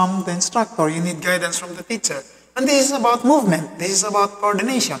guidance from the instructor, you need guidance from the teacher. And this is about movement, this is about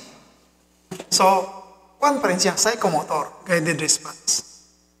coordination. So, one pa rin siya, psychomotor, guided response.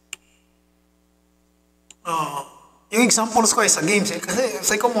 Yung examples ko ay sa games kasi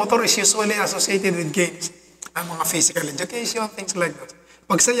psychomotor is usually associated with games. Ang mga physical education, things like that.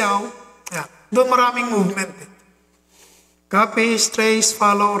 Pagsayaw, doon maraming movement. Copy, trace,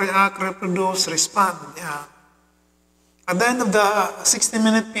 follow, react, reproduce, respond. At the end of the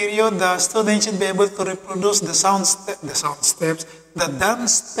 60-minute period, the student should be able to reproduce the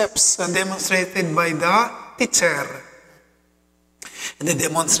dance steps demonstrated by the teacher.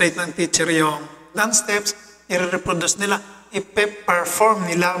 I-demonstrate ng teacher yung dance steps, i-reproduce nila, i-perform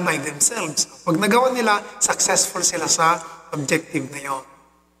nila by themselves. Pag nagawa nila, successful sila sa objective na yun.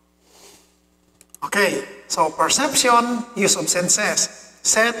 Okay, so perception, use of senses.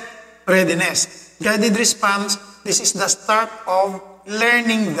 Set, readiness. Guided response, this is the start of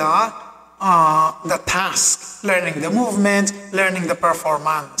learning the task, learning the movement, learning the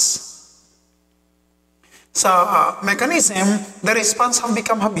performance. Sa mechanism, the response have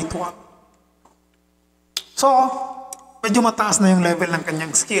become habitual. So, medyo mataas na yung level ng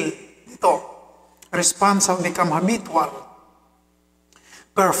kanyang skill. Ito, response have become habitual.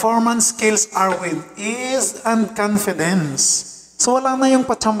 Performance skills are with ease and confidence. So, wala na yung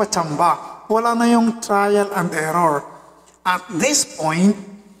pachamba-chamba. Wala na yung trial and error. At this point,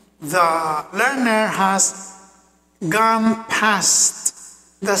 the learner has gone past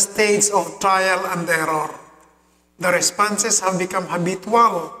the stage of trial and error. The responses have become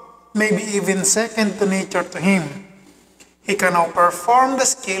habitual, maybe even second to nature to him. He can now perform the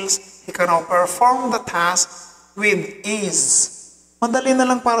skills, he can now perform the task with ease. Madali na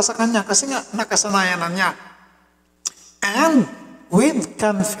lang para sa kanya kasi nga nakasanayan na niya. And with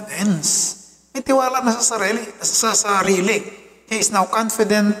confidence. May tiwala na sa sarili. He is now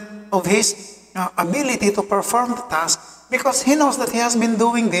confident of his ability to perform the task because he knows that he has been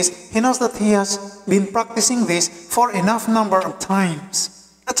doing this, he knows that he has been practicing this for enough number of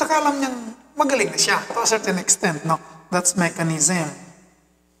times. At saka alam niyang magaling na siya to a certain extent. No? That's mechanism.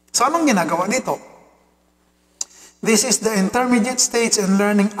 So anong ginagawa dito? This is the intermediate stage in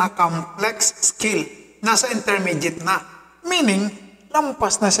learning a complex skill. Nasa intermediate na. Meaning,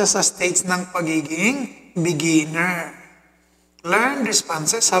 lampas na siya sa stage ng pagiging beginner. Learned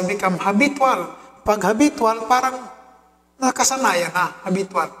responses have become habitual. Pag habitual, parang nakasanayan na,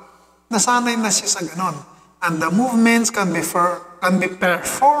 habitual. Nasanay na siya sa ganon. And the movements can be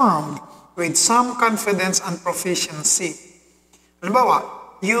performed with some confidence and proficiency. Halimbawa,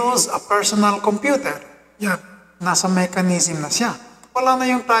 use a personal computer. Yan. Nasa mechanism na siya. Wala na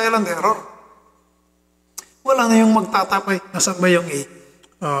yung trial and error. Wala na yung magtatapay. Nasaan ba yung A?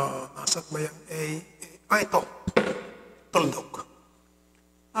 Nasaan ba yung A? Ito. Tuldok.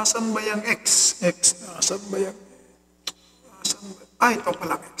 Nasaan ba yung X? Nasaan ba yung ito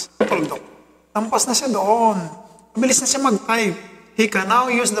pala X. Tuldok. Lampas na siya doon. Mabilis na siya mag-type. He can now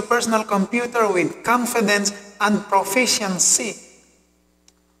use the personal computer with confidence and proficiency.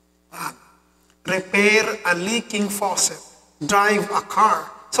 Repair a leaking faucet, drive a car.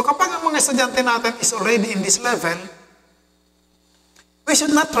 So kapag ang mga estudyante natin is already in this level, we should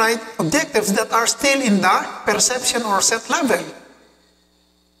not write objectives that are still in the perception or set level.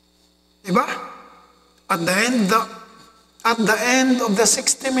 Diba? At the end of the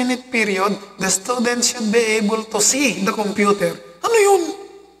 60-minute period, the student should be able to see the computer. Ano yun?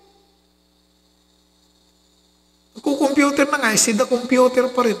 Nagko-computer na nga, see the computer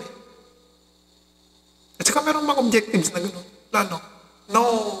pa rin. At saka meron mga objectives na gano'n. Plano.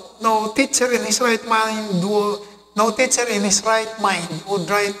 No teacher in his right mind would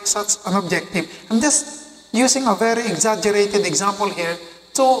write such an objective. I'm just using a very exaggerated example here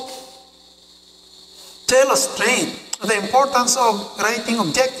to illustrate the importance of writing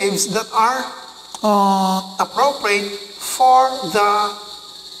objectives that are appropriate for the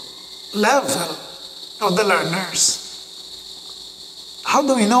level of the learners. How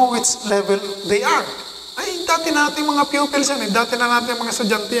do we know which level they are? Ay, dati natin mga pupils yan eh. Dati na natin mga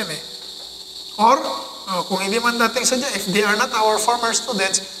estudyante yan eh. Or, kung hindi man dating estudyante, if they are not our former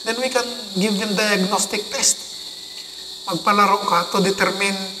students, then we can give them diagnostic test. Magpalaro ka to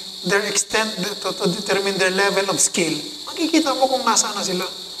determine their extent, to determine their level of skill. Makikita mo kung nasaan na sila.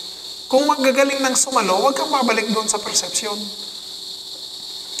 Kung magagaling ng sumalo, huwag kang babalik doon sa perception.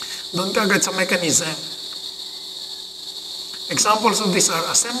 Doon ka agad sa mechanism. Examples of this are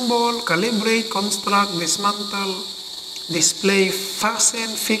assemble, calibrate, construct, dismantle, display, fasten,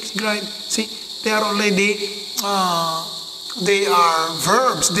 fix, grind. See, they are already, they are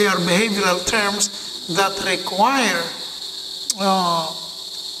verbs, they are behavioral terms that require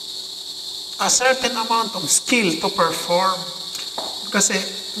a certain amount of skill to perform. Kasi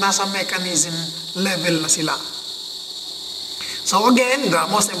nasa mechanism level na sila. So again, the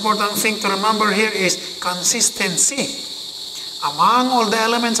most important thing to remember here is consistency. Among all the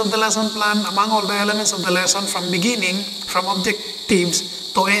elements of the lesson plan, among all the elements of the lesson from beginning, from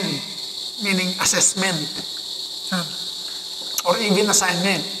objectives to end, meaning assessment, or even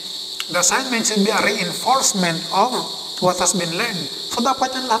assignment. The assignment should be a reinforcement of what has been learned. So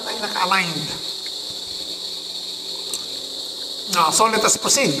dapat yan lahat ay naka-aligned. So let us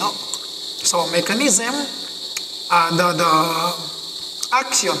proceed. No? So mechanism, the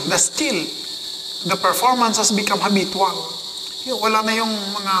action, the skill, the performance has become habitual. Wala na yung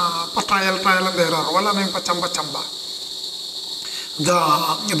mga trial and error, wala na yung pachamba-chamba. The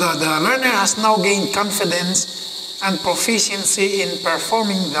learner has now gained confidence and proficiency in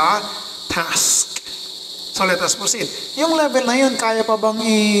performing the task. So let us proceed. Yung level na yun, kaya pa bang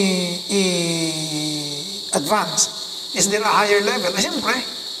i-advance? Is there a higher level? Siyempre,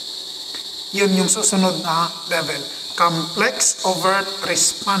 yun yung susunod na level. Complex overt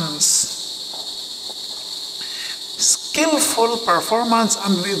response. Skillful performance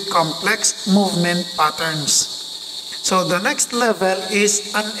and with complex movement patterns. So the next level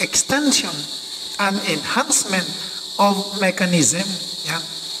is an extension, an enhancement of mechanism. Yan.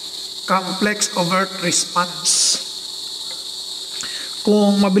 Complex overt response.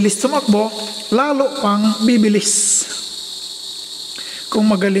 Kung mabilis tumakbo, lalo pang bibilis.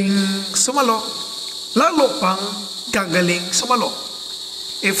 Kung magaling sumalo, lalo pang gagaling sumalo.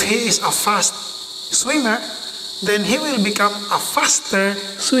 If he is a fast swimmer, then he will become a faster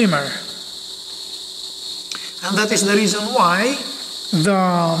swimmer. And that is the reason why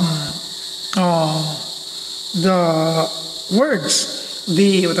the words,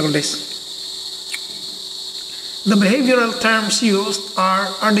 the behavioral terms used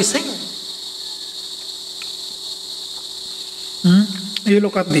are the same. You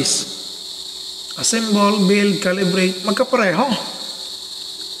look at this. Assemble, build, calibrate, magkapareho.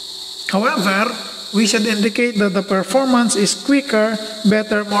 However, we should indicate that the performance is quicker,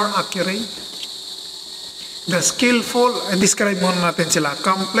 better, more accurate. The skillful, describe muna natin sila,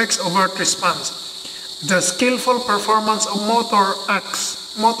 complex overt response. The skillful performance of motor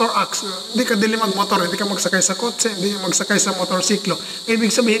acts, hindi ka dili mag-motor, hindi ka magsakay sa kotse, hindi ka magsakay sa motorsiklo. Ibig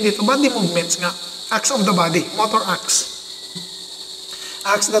sabihin dito, body movements nga, acts of the body, motor acts.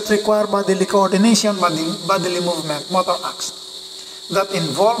 Acts that require bodily coordination, bodily movement, motor acts that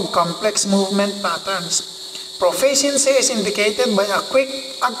involve complex movement patterns. Proficiency is indicated by a quick,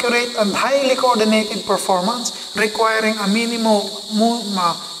 accurate, and highly coordinated performance requiring a minimum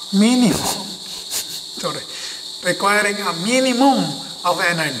of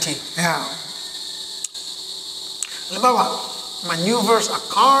energy. Yeah. Halimbawa, maneuvers a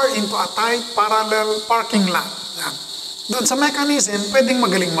car into a tight parallel parking lot. Yeah. Doon sa mechanism, pwedeng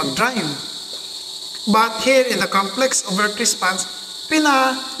magaling mag-drive. But here in the complex overt response,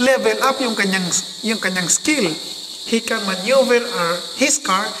 pina-level up yung kanyang skill. He can maneuver his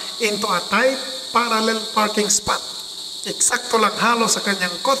car into a tight parallel parking spot. Eksakto lang halo sa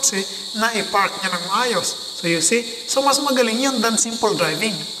kanyang kotse na i-park niya ng maayos. So you see, so mas magaling yun than simple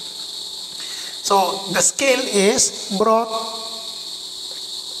driving. So the skill is brought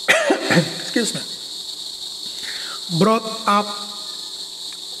up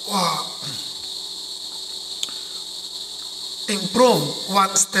improve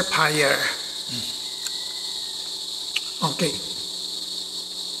one step higher. Okay.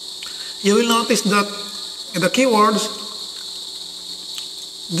 You will notice that the keywords,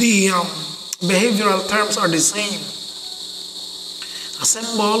 the behavioral terms are the same.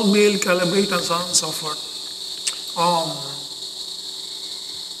 Assemble, build, calibrate, and so on and so forth.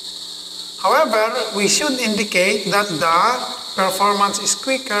 However, we should indicate that the performance is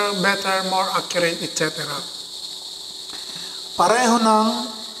quicker, better, more accurate, etc. Pareho ng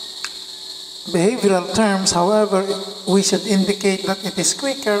behavioral terms, however, we should indicate that it is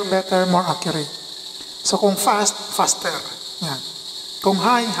quicker, better, more accurate. So kung fast, faster. Yan. Kung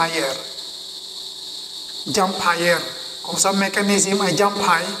high, higher. Jump higher. Kung sa mechanism ay jump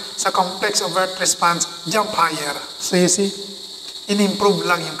high, sa complex overt response, jump higher. So you see, in-improve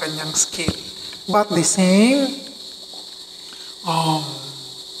lang yung kanyang skill. But the same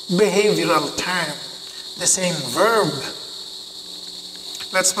behavioral term, the same verb.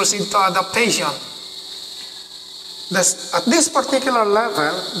 Let's proceed to adaptation. At this particular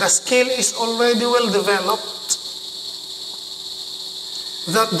level, the skill is already well developed.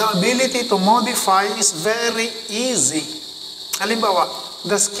 That the ability to modify is very easy. Halimbawa,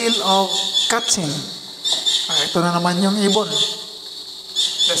 the skill of catching. Ito na naman yung ibon.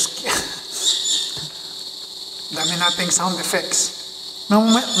 The skill. Dami nating sound effects.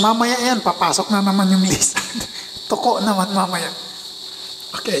 Mamaya yan, papasok na naman yung lizard. Tuko naman mamaya.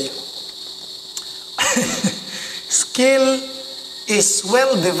 Okay. Skill is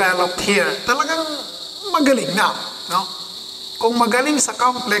well developed here. Talagang magaling na. No? Kung magaling sa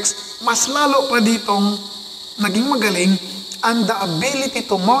complex, mas lalo pa ditong naging magaling, and the ability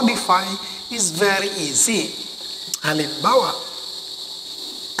to modify is very easy. Halimbawa,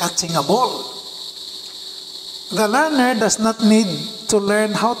 catching a ball. The learner does not need to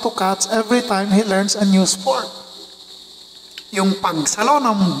learn how to catch every time he learns a new sport. yung pagsalo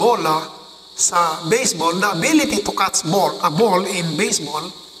ng bola sa baseball, the ability to catch a ball in baseball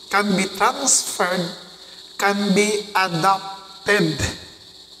can be transferred, can be adapted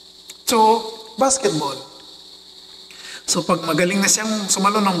to basketball. So pag magaling na siyang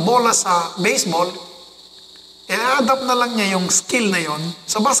sumalo ng bola sa baseball, i-adapt na lang niya yung skill na yon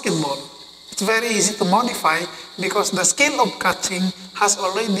sa basketball. It's very easy to modify because the skill of catching has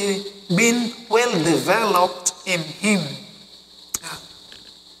already been well developed in him.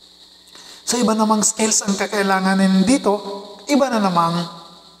 So iba namang skills ang kakailanganin dito, iba na namang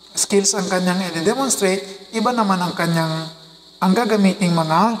skills ang kanyang i-demonstrate, iba naman ang kanyang gagamiting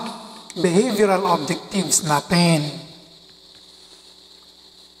mga behavioral objectives natin.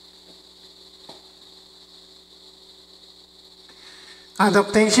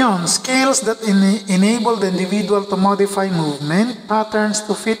 Adaptation, skills that enable the individual to modify movement patterns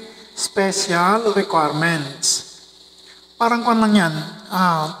to fit special requirements. Parang kung lang yan,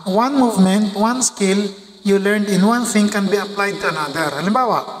 one movement, one skill you learned in one thing can be applied to another.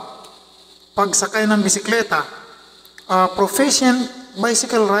 Halimbawa, pagsakay ng bisikleta, a proficient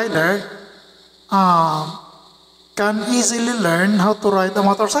bicycle rider can easily learn how to ride a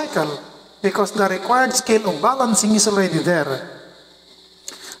motorcycle because the required skill of balancing is already there.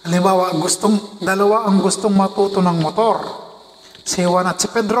 Halimbawa, dalawa ang gustong matuto ng motor. Si Juan at si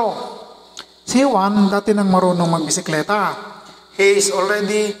Pedro. Si Juan, dati nang marunong magbisikleta. He is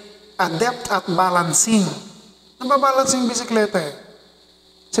already adept at balancing. Nababalancing bisikleta eh.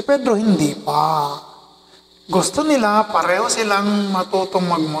 Si Pedro, hindi pa. Gusto nila, pareho silang matutong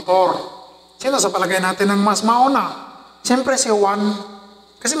magmotor. Sino sa palagay natin ang mas mauna? Siyempre si Juan.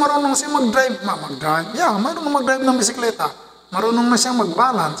 Kasi marunong siya mag-drive. Marunong mag-drive ng bisikleta. Marunong na siyang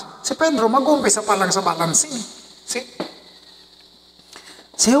mag-balance. Si Pedro, mag-umpisa pa lang sa balancing.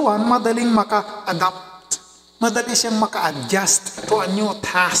 Si Juan, madaling maka-adapt. Madali siyang maka-adjust to a new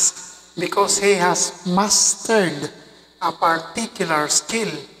task because he has mastered a particular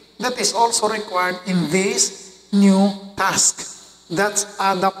skill that is also required in this new task. That's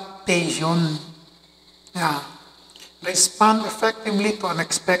adaptation. Respond effectively to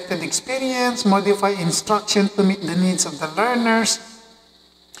unexpected experience, modify instruction to meet the needs of the learners.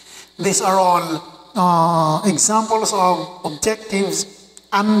 These are all examples of objectives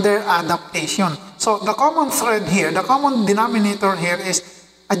under adaptation. So the common thread here, the common denominator here is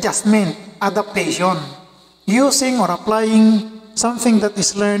adjustment, adaptation. Using or applying something that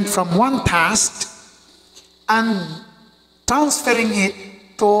is learned from one task and transferring it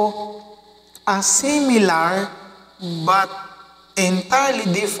to a similar but entirely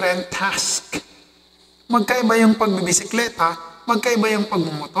different task. Magkaiba yung pagbibisikleta, magkaiba yung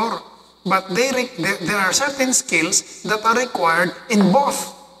pagmumotor. But there are certain skills that are required in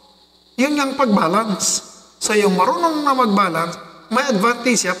both. Yun yung pagbalance. So yung marunong na magbalance, may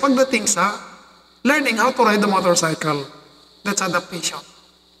advantage siya pagdating sa learning how to ride a motorcycle. That's adaptation.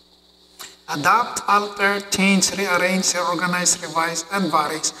 Adapt, alter, change, rearrange, reorganize, revise, and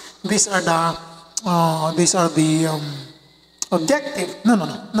varies. These are the objective,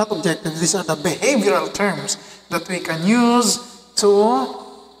 not objective. These are the behavioral terms that we can use to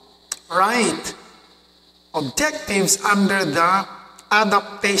write objectives under the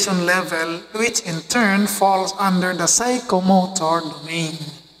adaptation level, which in turn falls under the psychomotor domain.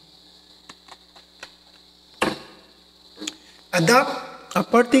 Adapt a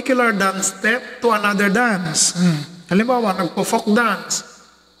particular dance step to another dance. Halimbawa, nagpo-folk dance.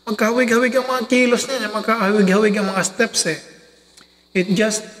 Magkahawig-hawig ang mga kilos niya, magkahawig-hawig ang mga steps eh. It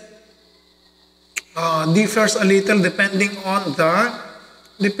just differs a little depending on the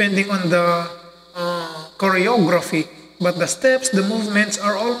choreography. But the steps, the movements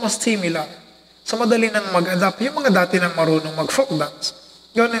are almost similar. So madali nang mag-adapt yung mga dati nang marunong mag-folk dance.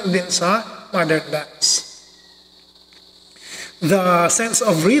 Ganun din sa modern dance. The sense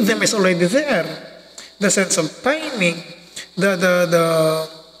of rhythm is already there. The sense of timing,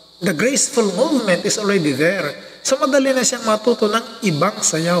 the graceful movement is already there. So madali na siyang matuto ng ibang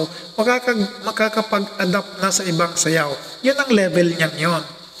sayaw. Makakapag-adapt na sa ibang sayaw. Yun ang level niyan yun.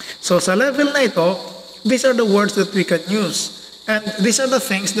 So sa level na ito, these are the words that we can use. And these are the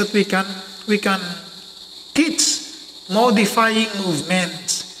things that we can teach. Modifying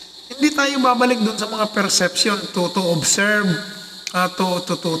movements. Hindi tayo babalik dun sa mga perception to observe,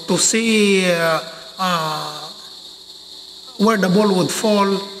 to see where the ball would fall.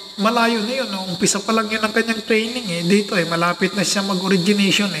 Malayo na yun. Umpisa pa lang yun ang kanyang training eh. Dito eh, malapit na siya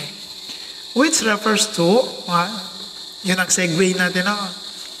mag-origination eh. Which refers to, yun ang segue natin na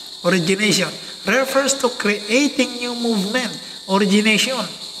origination. Refers to creating new movement. Origination.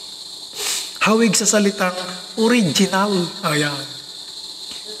 Hawig sa salitang original. Ayan.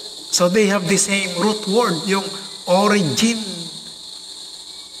 So they have the same root word, yung origin.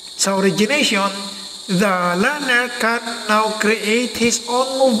 Sa origination, the learner can now create his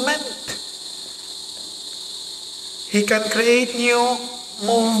own movement. He can create new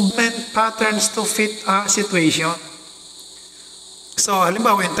movement patterns to fit a situation. So,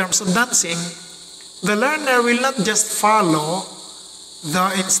 halimbawa, in terms of dancing, the learner will not just follow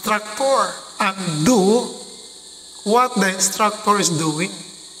the instructor and do what the instructor is doing.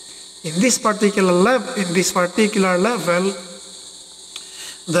 In this particular level,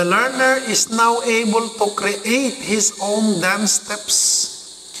 the learner is now able to create his own dance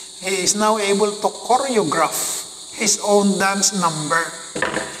steps. He is now able to choreograph his own dance number.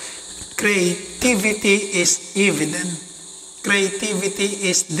 Creativity is evident. Creativity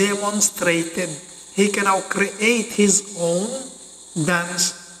is demonstrated. He can now create his own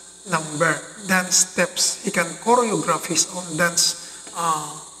dance number, dance steps. He can choreograph his own dance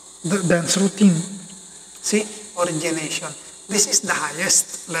routine. See? Origination. This is the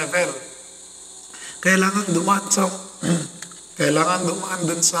highest level. Kailangan dumaan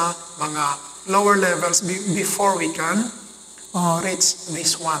dun sa mga lower levels before we can reach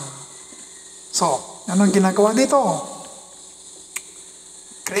this one. So, anong ginagawa dito?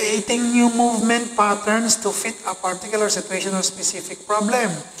 Creating new movement patterns to fit a particular situation or specific problem.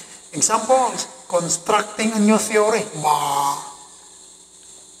 Examples, constructing a new theory.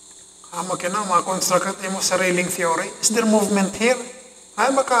 Ma-construct mo sariling theory. Is there movement here?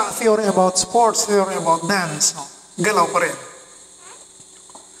 Ay, baka theory about sports, theory about dance. No? Galaw pa rin.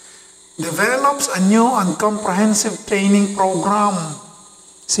 Develops a new and comprehensive training program.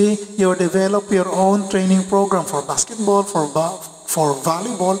 See, you develop your own training program for basketball, for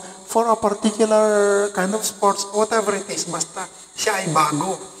volleyball, for a particular kind of sports, whatever it is. Basta siya ay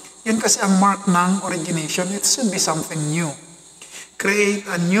bago. Yun kasi ang mark ng origination. It should be something new. Create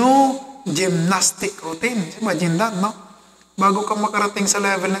a new gymnastic routine. Imagine that, no? Bago ka makarating sa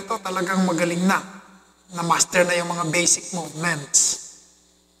level na ito, talagang magaling na. Na-master na yung mga basic movements.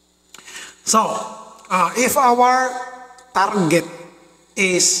 So, if our target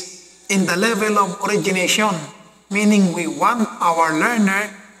is in the level of origination, meaning we want our learner,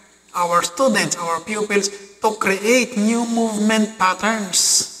 our students, our pupils to create new movement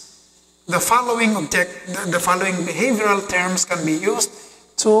patterns, the following behavioral terms can be used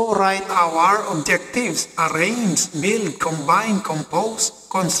to write our objectives: arrange, build, combine, compose,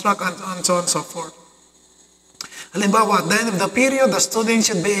 construct, and so on and so forth. Halimbawa, at the end of the period, the student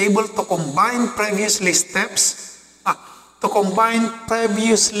should be able to combine previously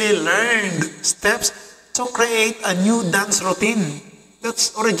learned steps to create a new dance routine.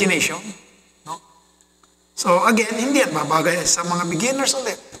 That's origination. No? So again, hindi yan babagay sa mga beginners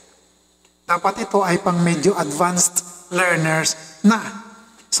ulit. Dapat ito ay pang medyo advanced learners na.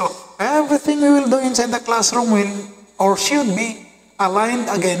 So, everything we will do inside the classroom will or should be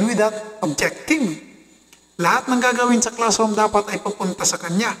aligned again with that objective. Lahat ng gagawin sa classroom dapat ay papunta sa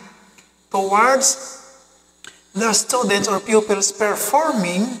kanya towards the students or pupils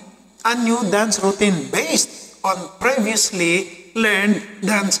performing a new dance routine based on previously learned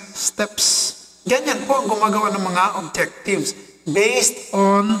dance steps. Ganyan po ang gumagawa ng mga objectives based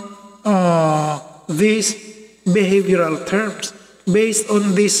on these behavioral terms, based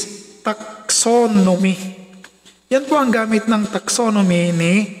on this taxonomy. Yan po ang gamit ng taxonomy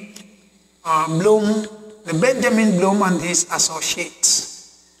ni Benjamin Bloom and his associates.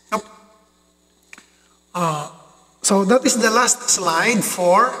 So that is the last slide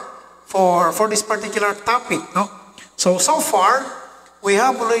for this particular topic. No? So far, we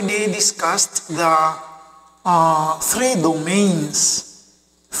have already discussed the three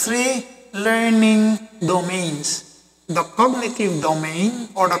learning domains. The cognitive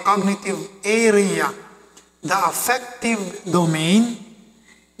domain or the cognitive area, the affective domain,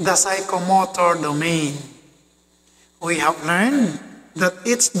 the psychomotor domain. We have learned that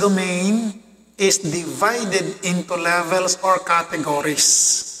each domain is divided into levels or categories.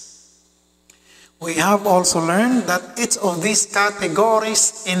 We have also learned that each of these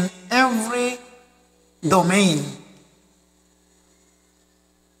categories in every domain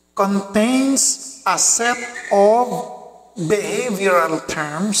contains a set of behavioral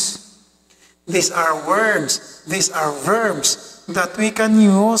terms. These are words, these are verbs that we can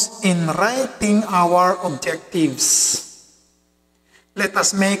use in writing our objectives. Let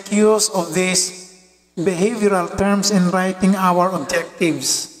us make use of these behavioral terms in writing our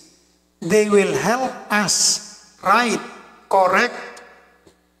objectives. They will help us write correct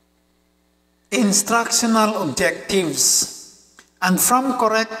instructional objectives. And from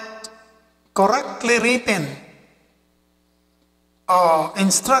correct correctly written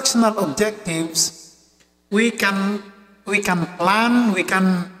instructional objectives, we can plan, we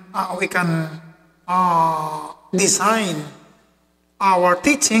can design our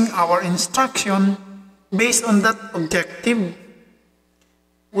teaching, our instruction based on that objective.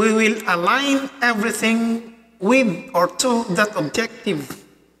 We will align everything with or to that objective,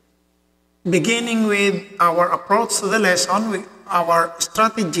 beginning with our approach to the lesson, with our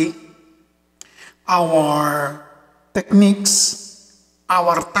strategy, our techniques,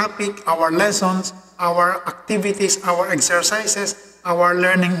 our topic, our lessons, our activities, our exercises, our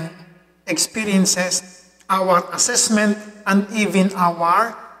learning experiences, our assessment, and even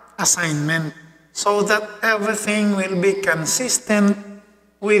our assignment, so that everything will be consistent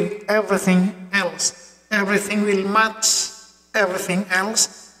with everything else. Everything will match everything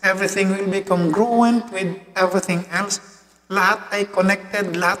else. Everything will be congruent with everything else. Lahat ay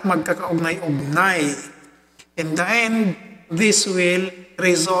connected, lahat magkakaugnay-ugnay. In the end, this will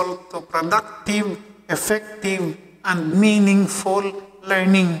result to productive, effective, and meaningful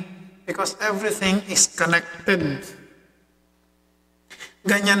learning because everything is connected.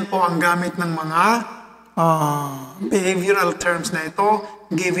 Ganyan po ang gamit ng mga behavioral terms na ito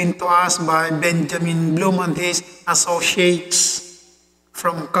given to us by Benjamin Bloom and his associates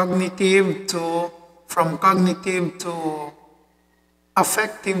from cognitive to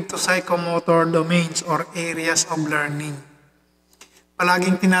affective to psychomotor domains or areas of learning.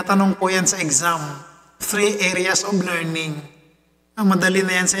 Palaging tinatanong po yan sa exam, 3 areas of learning. Madali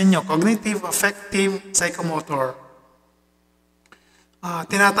na yan sa inyo, cognitive, affective, psychomotor.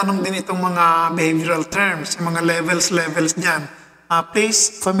 Tinatanong din itong mga behavioral terms, yung mga levels dyan.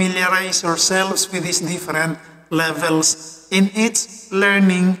 Please familiarize yourselves with these different levels in each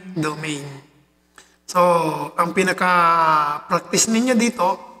learning domain. So, ang pinaka-practice ninyo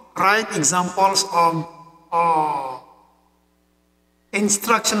dito, write examples of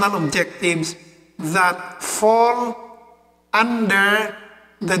instructional objectives that fall under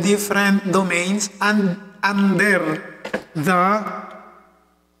the different domains and under the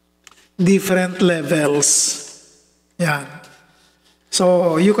different levels. Yan.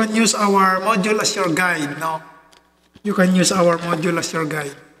 So, you can use our module as your guide, no? You can use our module as your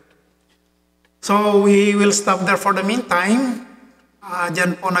guide. So, we will stop there for the meantime.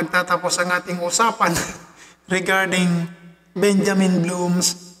 Diyan po nagtatapos ang ating usapan regarding Benjamin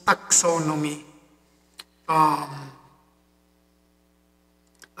Bloom's taxonomy.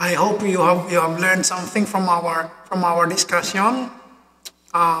 I hope you have learned something from our discussion.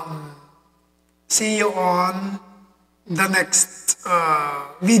 See you on the next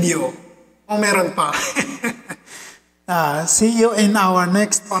video. O meron pa. See you in our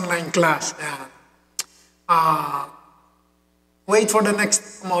next online class. Wait for the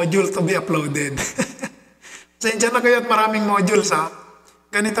next module to be uploaded. Pasensya na kayo at maraming modules ha.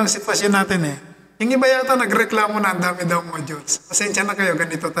 Ganitong sitwasyon natin eh. Yung iba yata nagreklamo na ang dami daw modules. Pasensya na kayo,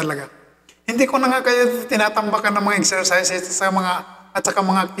 ganito talaga. Hindi ko na nga kayo tinatambakan ng mga exercises at saka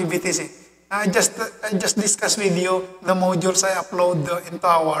mga activities eh. I just discuss with you the modules I upload into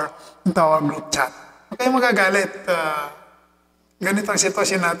our group chat. Okay, magagalit. Ganito ang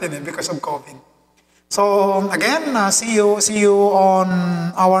sitwasyon natin eh because of COVID. So again, see you on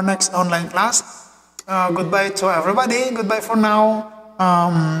our next online class. Goodbye to everybody. Goodbye for now.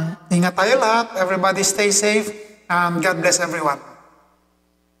 Ingat tayo lahat. Everybody stay safe. God bless everyone.